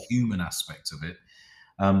actual human aspect of it,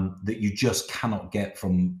 that you just cannot get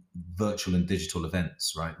from virtual and digital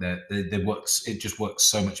events, right? It just works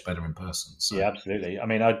so much better in person. So. Yeah, absolutely. I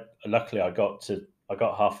mean, luckily I got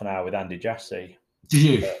half an hour with Andy Jassy.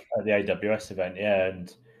 Did you? At the AWS event, yeah.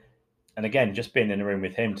 And again, just being in a room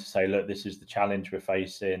with him to say, look, this is the challenge we're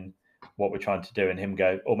facing, what we're trying to do, and him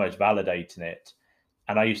go almost validating it.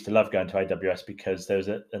 And I used to love going to AWS because there was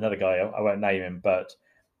another guy, I won't name him, but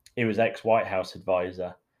he was ex-White House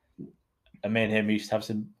advisor. And me and him used to have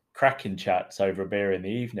some cracking chats over a beer in the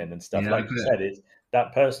evening and stuff. Like you said, it's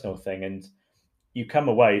that personal thing. And you come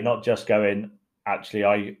away not just going, actually,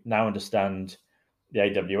 I now understand the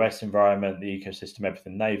AWS environment, the ecosystem,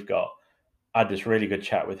 everything they've got. I had this really good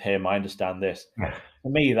chat with him. I understand this. Yeah. For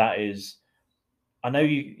me, that is, I know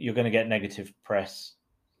you're going to get negative press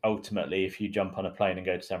ultimately if you jump on a plane and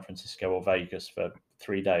go to San Francisco or Vegas for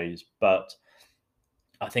 3 days. But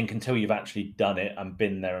I think until you've actually done it and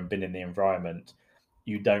been there and been in the environment,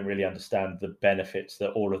 you don't really understand the benefits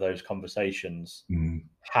that all of those conversations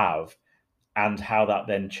have and how that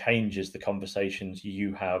then changes the conversations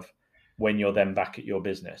you have when you're then back at your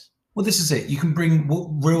business. Well, this is it. You can bring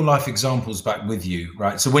real life examples back with you,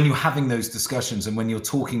 right? So when you're having those discussions and when you're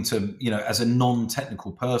talking to, as a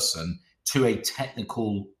non-technical person to a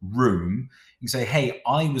technical room, you say, hey,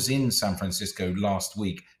 I was in San Francisco last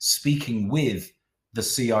week speaking with the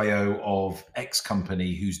CIO of X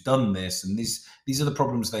company who's done this, and these are the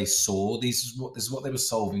problems they saw. This is what they were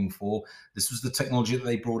solving for. This was the technology that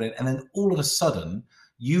they brought in. And then all of a sudden,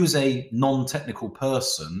 you as a non-technical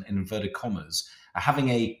person, in inverted commas, are having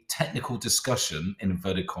a technical discussion, in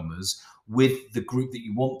inverted commas, with the group that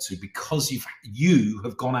you want to, because you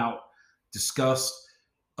have gone out, discussed,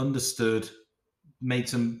 understood, made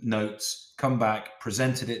some notes, come back,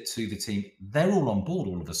 presented it to the team. They're all on board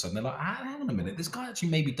all of a sudden. They're like, hang on a minute, this guy actually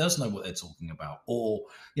maybe does know what they're talking about. Or,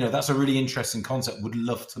 that's a really interesting concept. Would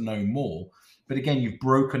love to know more. But again, you've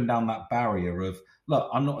broken down that barrier of, look,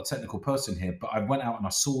 I'm not a technical person here, but I went out and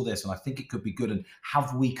I saw this and I think it could be good. And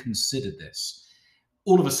have we considered this?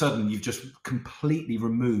 All of a sudden, you've just completely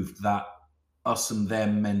removed that us and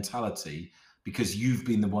them mentality, because you've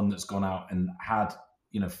been the one that's gone out and had,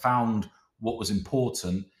 found what was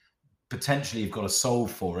important. Potentially you've got a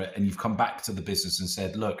solve for it, and you've come back to the business and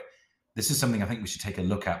said, look, this is something I think we should take a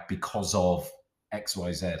look at because of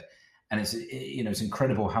XYZ. And it's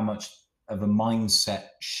incredible how much of a mindset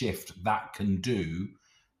shift that can do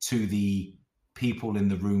to the people in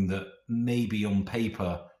the room that maybe on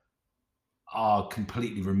paper are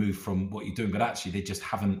completely removed from what you're doing, but actually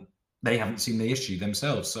they haven't seen the issue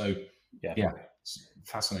themselves. So yeah, it's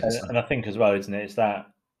fascinating. And I think as well, isn't it? It's that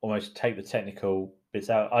almost take the technical bits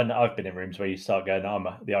out. I've been in rooms where you start going, I'm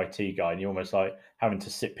the IT guy, and you're almost like having to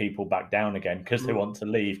sit people back down again because they want to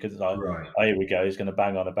leave, because it's like, right. Oh, here we go, he's going to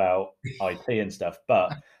bang on about IT and stuff.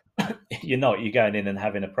 But you're going in and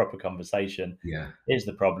having a proper conversation. Yeah. Here's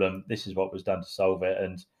the problem. This is what was done to solve it,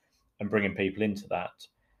 and bringing people into that.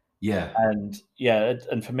 Yeah.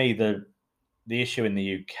 And for me, the issue in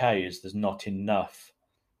the UK is there's not enough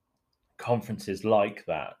conferences like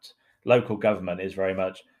that. Local government is very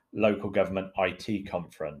much local government IT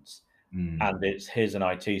conference, and it's, here's an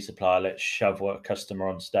IT supplier, let's shove a customer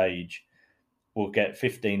on stage. We'll get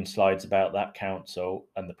 15 slides about that council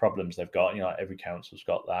and the problems they've got. Every council's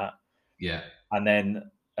got that. Yeah. And then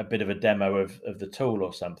a bit of a demo of the tool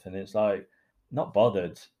or something. It's like, not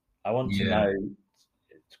bothered. I want to know,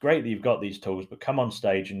 it's great that you've got these tools, but come on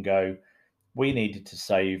stage and go, we needed to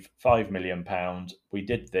save £5 million. We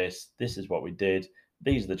did this. This is what we did.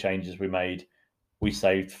 These are the changes we made. We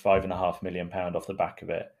saved £5.5 million off the back of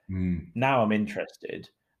it. Now I'm interested.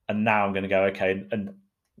 And now I'm going to go, okay, and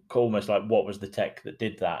almost like, what was the tech that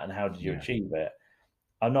did that, and how did you achieve it?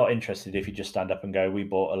 I'm not interested if you just stand up and go, we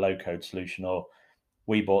bought a low code solution, or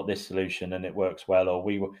we bought this solution and it works well, or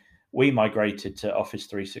we migrated to Office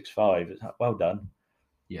 365. It's like, well done.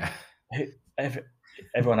 Yeah.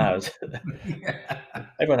 Everyone has.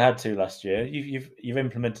 Everyone had to last year. You've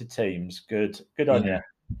implemented Teams. Good on you.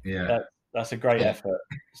 Yeah. That's a great effort.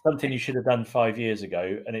 Something you should have done 5 years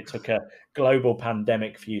ago, and it took a global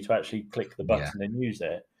pandemic for you to actually click the button and use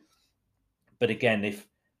it. But again,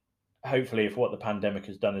 hopefully what the pandemic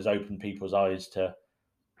has done is open people's eyes to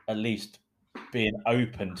at least being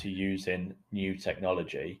open to using new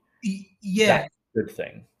technology. Yeah. That's a good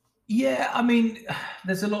thing. Yeah. I mean,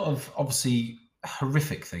 there's a lot of obviously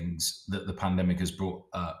horrific things that the pandemic has brought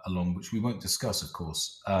along, which we won't discuss, of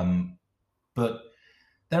course. But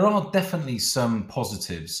there are definitely some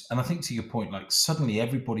positives. And I think, to your point, like, suddenly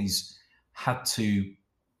everybody's had to,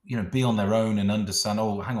 be on their own and understand,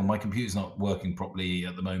 oh, hang on, my computer's not working properly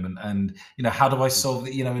at the moment. And, how do I solve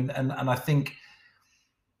it? And I think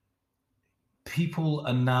people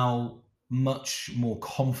are now much more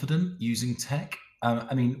confident using tech.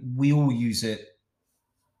 I mean, we all use it,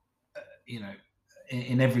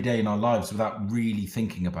 in every day in our lives without really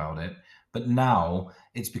thinking about it. But now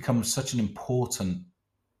it's become such an important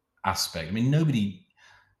aspect. I mean,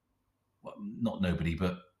 not nobody,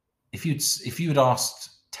 but if you had asked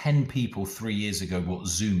 10 people 3 years ago what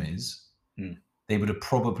Zoom is, they would have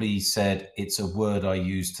probably said it's a word I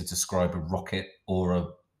use to describe a rocket or a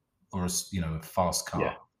fast car.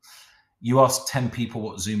 Yeah. You ask 10 people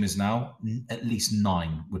what Zoom is now, at least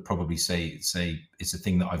 9 would probably say it's a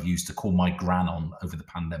thing that I've used to call my gran on over the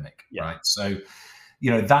pandemic. Yeah. Right. So,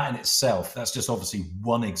 that in itself, that's just obviously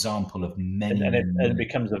one example of many. And it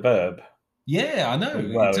becomes a verb. Yeah, I know.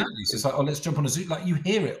 Well, exactly. So it's like, oh, let's jump on a Zoom. Like, you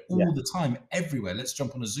hear it all the time, everywhere. Let's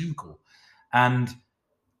jump on a Zoom call. And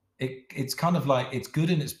it's kind of like, it's good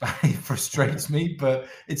and it's bad. It frustrates me, but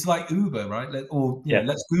it's like Uber, right? Let's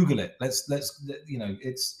Google it.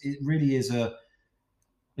 It really is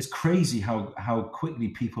it's crazy how quickly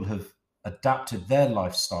people have adapted their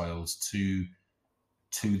lifestyles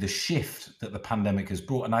to the shift that the pandemic has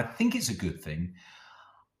brought. And I think it's a good thing.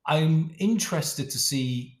 I'm interested to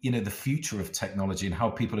see, the future of technology and how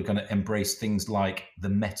people are going to embrace things like the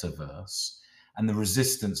metaverse and the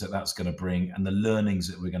resistance that that's going to bring and the learnings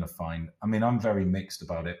that we're going to find. I mean, I'm very mixed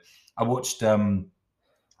about it. I watched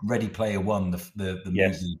Ready Player One, the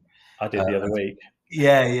movie. I did the other week.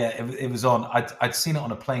 Yeah, it was on. I'd seen it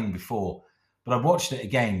on a plane before, but I watched it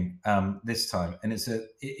again this time. And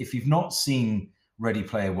if you've not seen Ready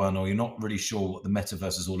Player One, or you're not really sure what the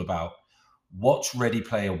metaverse is all about, watch Ready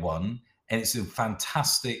Player One, and it's a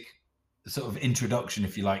fantastic sort of introduction,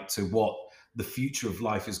 if you like, to what the future of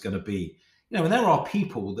life is going to be. And there are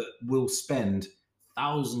people that will spend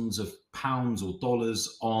thousands of pounds or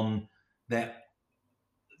dollars on their,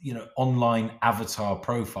 online avatar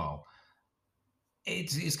profile.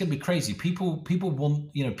 It's going to be crazy. People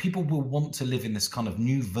want, people will want to live in this kind of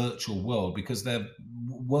new virtual world because their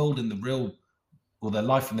world in the real, or their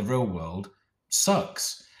life in the real world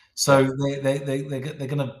sucks. So they're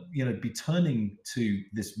going to, be turning to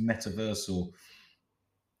this metaverse, or,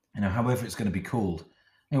 however it's going to be called.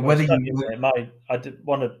 And Well, whether funny, you,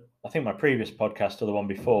 I think my previous podcast or the one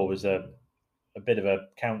before was a bit of a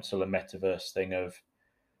council and metaverse thing of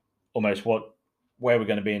almost where we're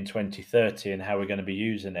going to be in 2030 and how we're going to be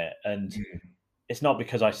using it. And it's not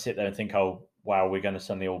because I sit there and think, oh, wow, we're going to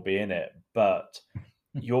suddenly all be in it, but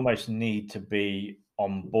you almost need to be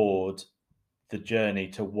on board the journey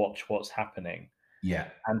to watch what's happening. Yeah.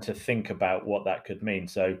 And to think about what that could mean.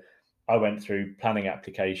 So I went through planning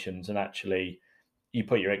applications, and actually you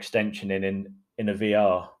put your extension in a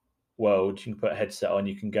VR world. You can put a headset on,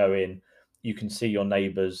 you can go in, you can see your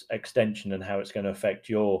neighbour's extension and how it's going to affect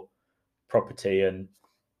your property and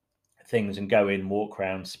things, and go in, walk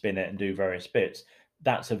around, spin it, and do various bits.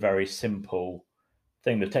 That's a very simple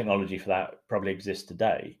thing. The technology for that probably exists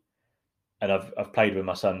today. And I've played with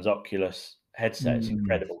my son's Oculus headset. It's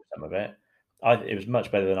incredible, some of it. It was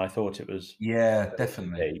much better than I thought it was. Yeah,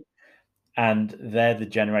 definitely. And they're the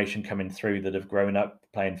generation coming through that have grown up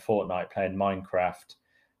playing Fortnite, playing Minecraft,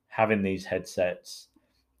 having these headsets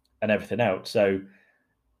and everything else. So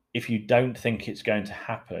if you don't think it's going to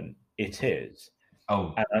happen, it is.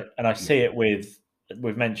 Oh, and I see it we've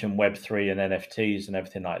mentioned Web3 and NFTs and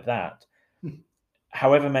everything like that.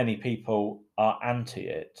 However many people are anti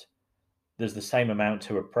it, there's the same amount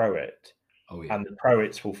who are pro it. Oh, yeah. And the pro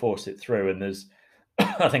its will force it through. And there's,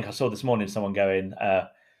 I think I saw this morning someone going,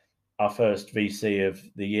 our first VC of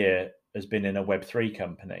the year has been in a Web3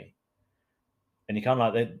 company. And you kind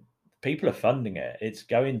of like, people are funding it. It's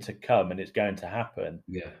going to come and it's going to happen.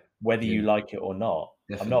 Yeah. Whether you like it or not.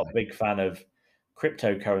 Definitely. I'm not a big fan of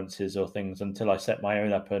cryptocurrencies or things until I set my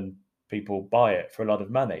own up and people buy it for a lot of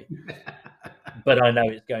money. But I know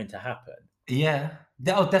it's going to happen. Yeah.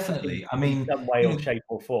 Oh, definitely. I mean, in some way or shape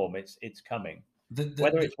or form, it's coming.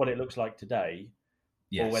 Whether it's what it looks like today,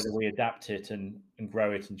 yes, or whether we adapt it and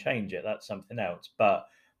grow it and change it, that's something else. But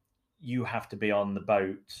you have to be on the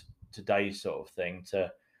boat today, sort of thing,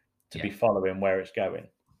 to be following where it's going.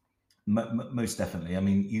 Most definitely. I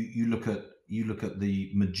mean, you look at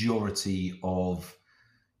the majority of,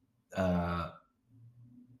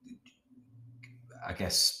 I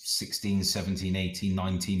guess 16, 17, 18,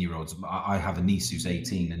 19-year-olds. I have a niece who's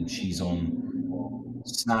 18 and she's on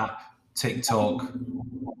Snap, TikTok,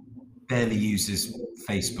 barely uses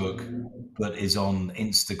Facebook, but is on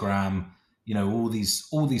Instagram, all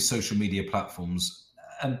these social media platforms,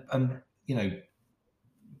 and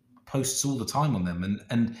posts all the time on them.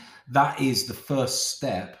 And that is the first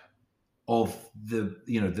step of the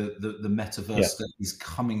metaverse that is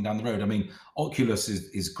coming down the road. I mean, Oculus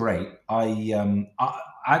is great. I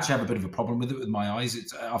actually have a bit of a problem with it with my eyes.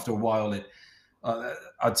 It's after a while,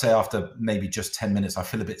 I'd say after maybe just 10 minutes, I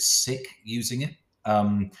feel a bit sick using it.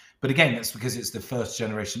 But again, that's because it's the first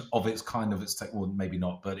generation of its kind of its tech. Well, maybe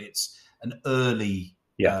not, but it's an early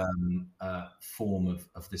form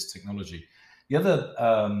of this technology. The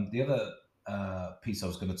other piece I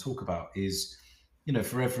was going to talk about is,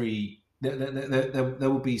 for every there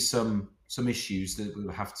will be some issues that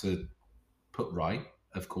we'll have to put right,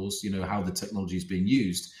 of course, how the technology is being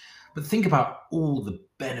used. But think about all the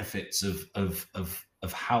benefits of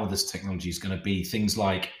how this technology is going to be. Things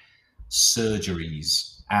like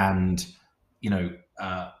surgeries and,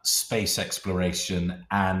 space exploration.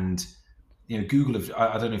 And, Google,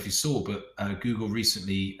 I don't know if you saw, but Google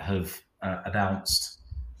recently have announced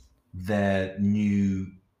their new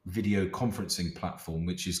video conferencing platform,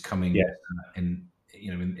 which is coming in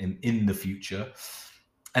the future.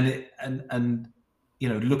 And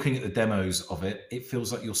looking at the demos of it, it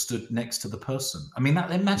feels like you're stood next to the person. I mean,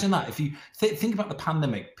 imagine that. If you think about the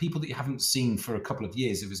pandemic, people that you haven't seen for a couple of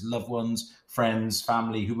years, if it's loved ones, friends,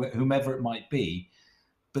 family, whomever it might be,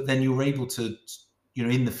 but then you're able to,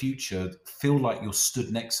 in the future, feel like you're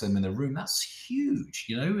stood next to them in a room. That's huge,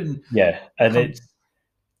 And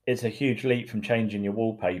it's a huge leap from changing your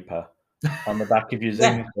wallpaper on the back of your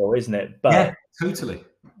Zoom call, isn't it? But totally.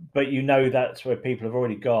 But that's where people have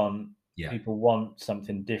already gone. Yeah. People want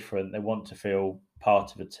something different. They want to feel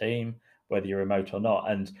part of a team, whether you're remote or not.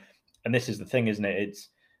 And this is the thing, isn't it? It's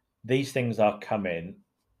these things are coming.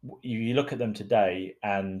 You look at them today,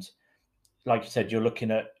 and like you said, you're looking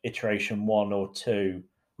at iteration 1 or 2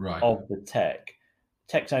 of the tech.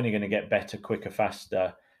 tech's only going to get better, quicker,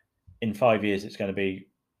 faster. In 5 years, it's going to be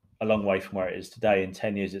a long way from where it is today. In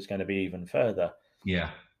 10 years, it's going to be even further.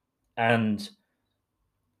 Yeah. And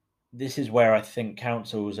this is where I think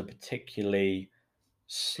councils are particularly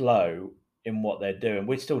slow in what they're doing.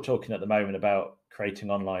 We're still talking at the moment about creating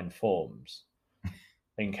online forms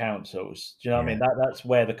in councils. Do you know what I Yeah. mean? That's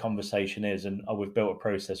where the conversation is. And we've built a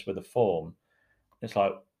process with a form. It's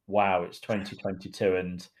like, wow, it's 2022,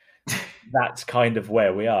 and that's kind of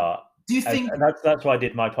where we are. Do you And think? that's why I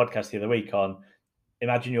did my podcast the other week on,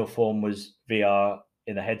 imagine your form was VR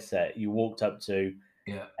in a headset. You walked up to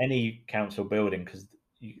Yeah. any council building, because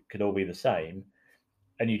you could all be the same,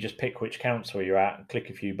 and you just pick which council you're at and click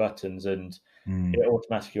a few buttons, and it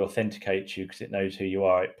automatically authenticates you because it knows who you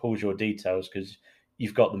are. It pulls your details because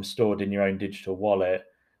you've got them stored in your own digital wallet.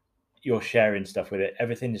 You're sharing stuff with it.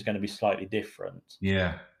 Everything is going to be slightly different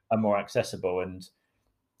Yeah. and more accessible. And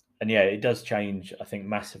yeah, it does change, I think,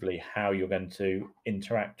 massively how you're going to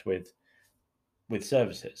interact with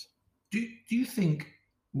services. Do you think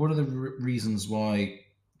one of the reasons why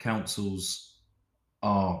councils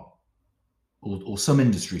are, or some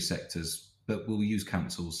industry sectors, but we'll use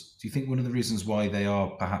councils, do you think one of the reasons why they are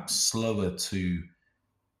perhaps slower to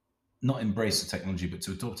not embrace the technology, but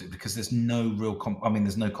to adopt it, because there's no real,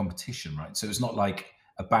 there's no competition, right? So it's not like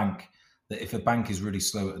a bank, that if a bank is really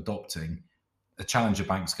slow at adopting, a challenger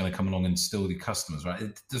bank's going to come along and steal the customers, right?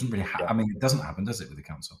 It doesn't really Yeah. it doesn't happen, does it, with the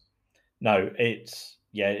council? No, it's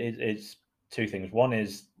two things. One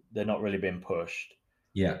is they're not really being pushed,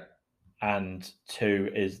 Yeah. and two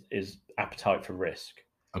is appetite for risk.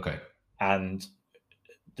 Okay. And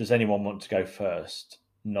does anyone want to go first?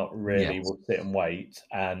 Not really. Yes. We'll sit and wait.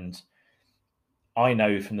 And I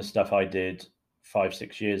know from the stuff I did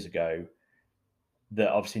 5-6 years ago that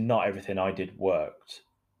obviously not everything I did worked,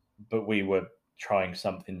 but we were trying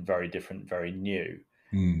something very different, very new.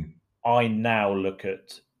 I now look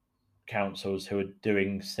at councils who are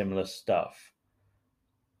doing similar stuff,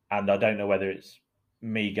 and I don't know whether it's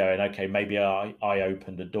me going, okay, maybe I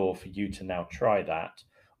opened a door for you to now try that,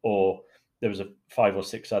 or there was 5 or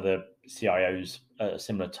 6 other CIOs at a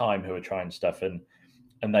similar time who were trying stuff, and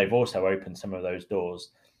they've also opened some of those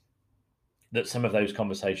doors. That some of those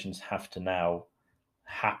conversations have to now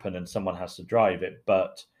happen, and someone has to drive it.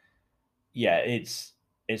 But yeah, it's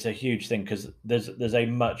a huge thing because there's a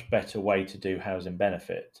much better way to do housing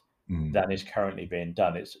benefit than is currently being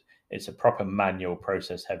done. It's a proper manual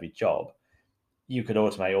process heavy job. You could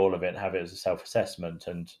automate all of it and have it as a self-assessment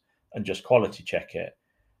and just quality check it.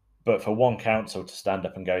 But for one council to stand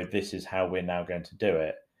up and go, this is how we're now going to do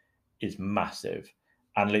it, is massive.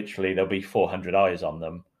 And literally there'll be 400 eyes on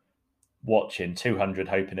them watching, 200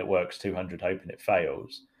 hoping it works, 200 hoping it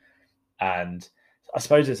fails. And I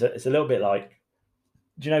suppose it's a little bit like,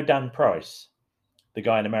 do you know Dan Price, the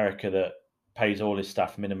guy in America that pays all his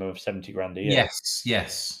staff a minimum of 70 grand a year?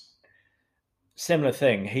 Yes. Similar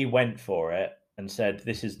thing. He went for it and said,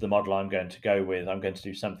 this is the model I'm going to go with. I'm going to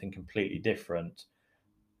do something completely different.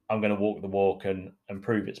 I'm going to walk the walk and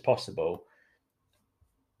prove it's possible.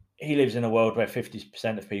 He lives in a world where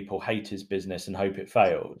 50% of people hate his business and hope it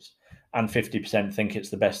fails, and 50% think it's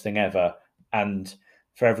the best thing ever. And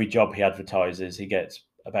for every job he advertises, he gets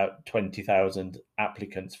about 20,000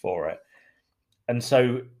 applicants for it. And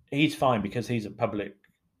so he's fine because he's a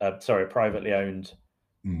privately owned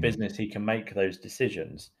business. He can make those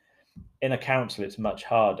decisions. In a council, it's much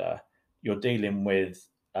harder. You're dealing with,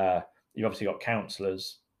 you've obviously got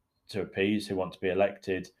councillors to appease who want to be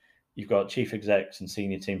elected. You've got chief execs and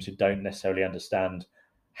senior teams who don't necessarily understand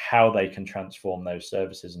how they can transform those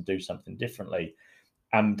services and do something differently.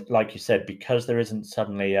 And like you said, because there isn't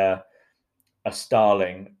suddenly a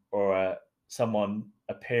Starling or someone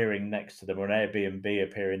appearing next to them, or an Airbnb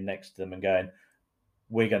appearing next to them and going,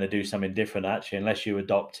 we're going to do something different. Actually, unless you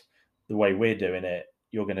adopt the way we're doing it,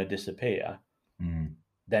 you're going to disappear.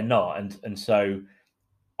 They're not. And so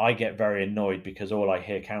I get very annoyed because all I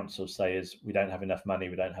hear councils say is, we don't have enough money,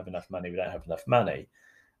 we don't have enough money, we don't have enough money.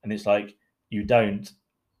 And it's like, you don't,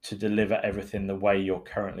 to deliver everything the way you're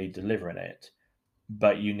currently delivering it,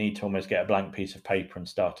 but you need to almost get a blank piece of paper and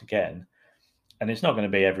start again. And it's not going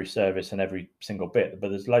to be every service and every single bit, but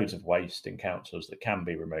there's loads of waste in councils that can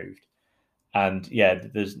be removed. And yeah,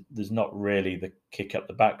 there's not really the kick up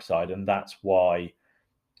the backside, and that's why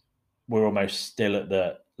we're almost still at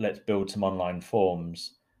the let's build some online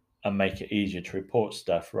forms and make it easier to report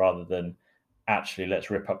stuff, rather than actually let's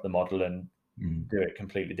rip up the model and do it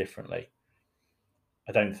completely differently.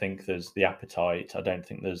 I don't think there's the appetite. I don't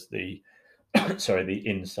think there's the the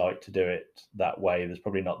insight to do it that way. There's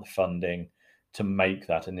probably not the funding to make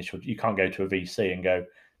that initial. You can't go to a VC and go,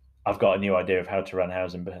 I've got a new idea of how to run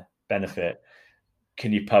housing benefit.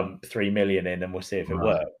 Can you pump 3 million in and we'll see if it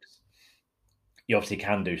Right. works? You obviously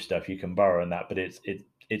can do stuff, you can borrow on that, but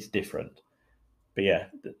it's different. But yeah,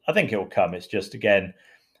 I think it will come. It's just, again,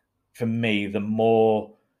 for me, the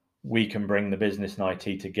more we can bring the business and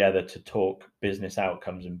IT together to talk business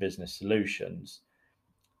outcomes and business solutions,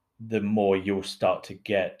 the more you'll start to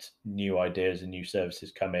get new ideas and new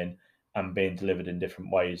services come in and being delivered in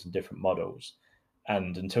different ways and different models.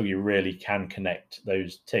 And until you really can connect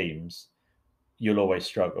those teams, you'll always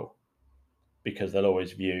struggle, because they'll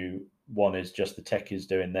always view one is just the techies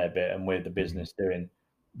doing their bit and we're the business doing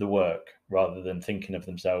the work, rather than thinking of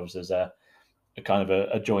themselves as a kind of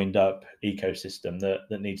a joined up ecosystem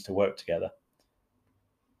that needs to work together.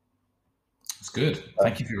 It's good.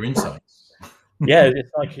 Thank you for your insights. Yeah, it's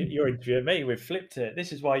like you're interviewing me. We've flipped it.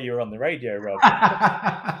 This is why you're on the radio, Rob.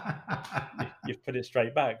 You've put it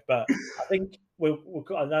straight back. But I think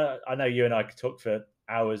I know you and I could talk for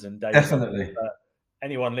hours and days on this, Definitely. but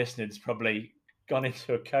anyone listening has probably gone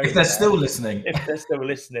into a If coma they're now, still listening. if they're still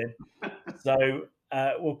listening. So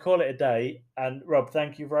we'll call it a day. And Rob,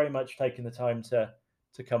 thank you very much for taking the time to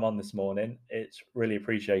come on this morning. It's really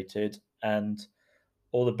appreciated, and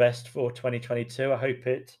all the best for 2022. I hope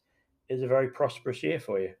it is a very prosperous year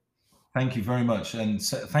for you. Thank you very much, and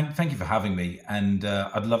so thank you for having me. And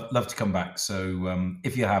I'd love to come back. So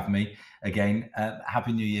if you have me again,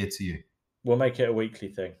 Happy New Year to you. We'll make it a weekly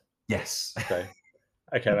thing. Yes.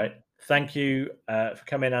 Okay, mate. Thank you for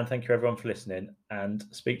coming, and thank you everyone for listening. And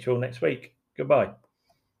speak to you all next week. Goodbye.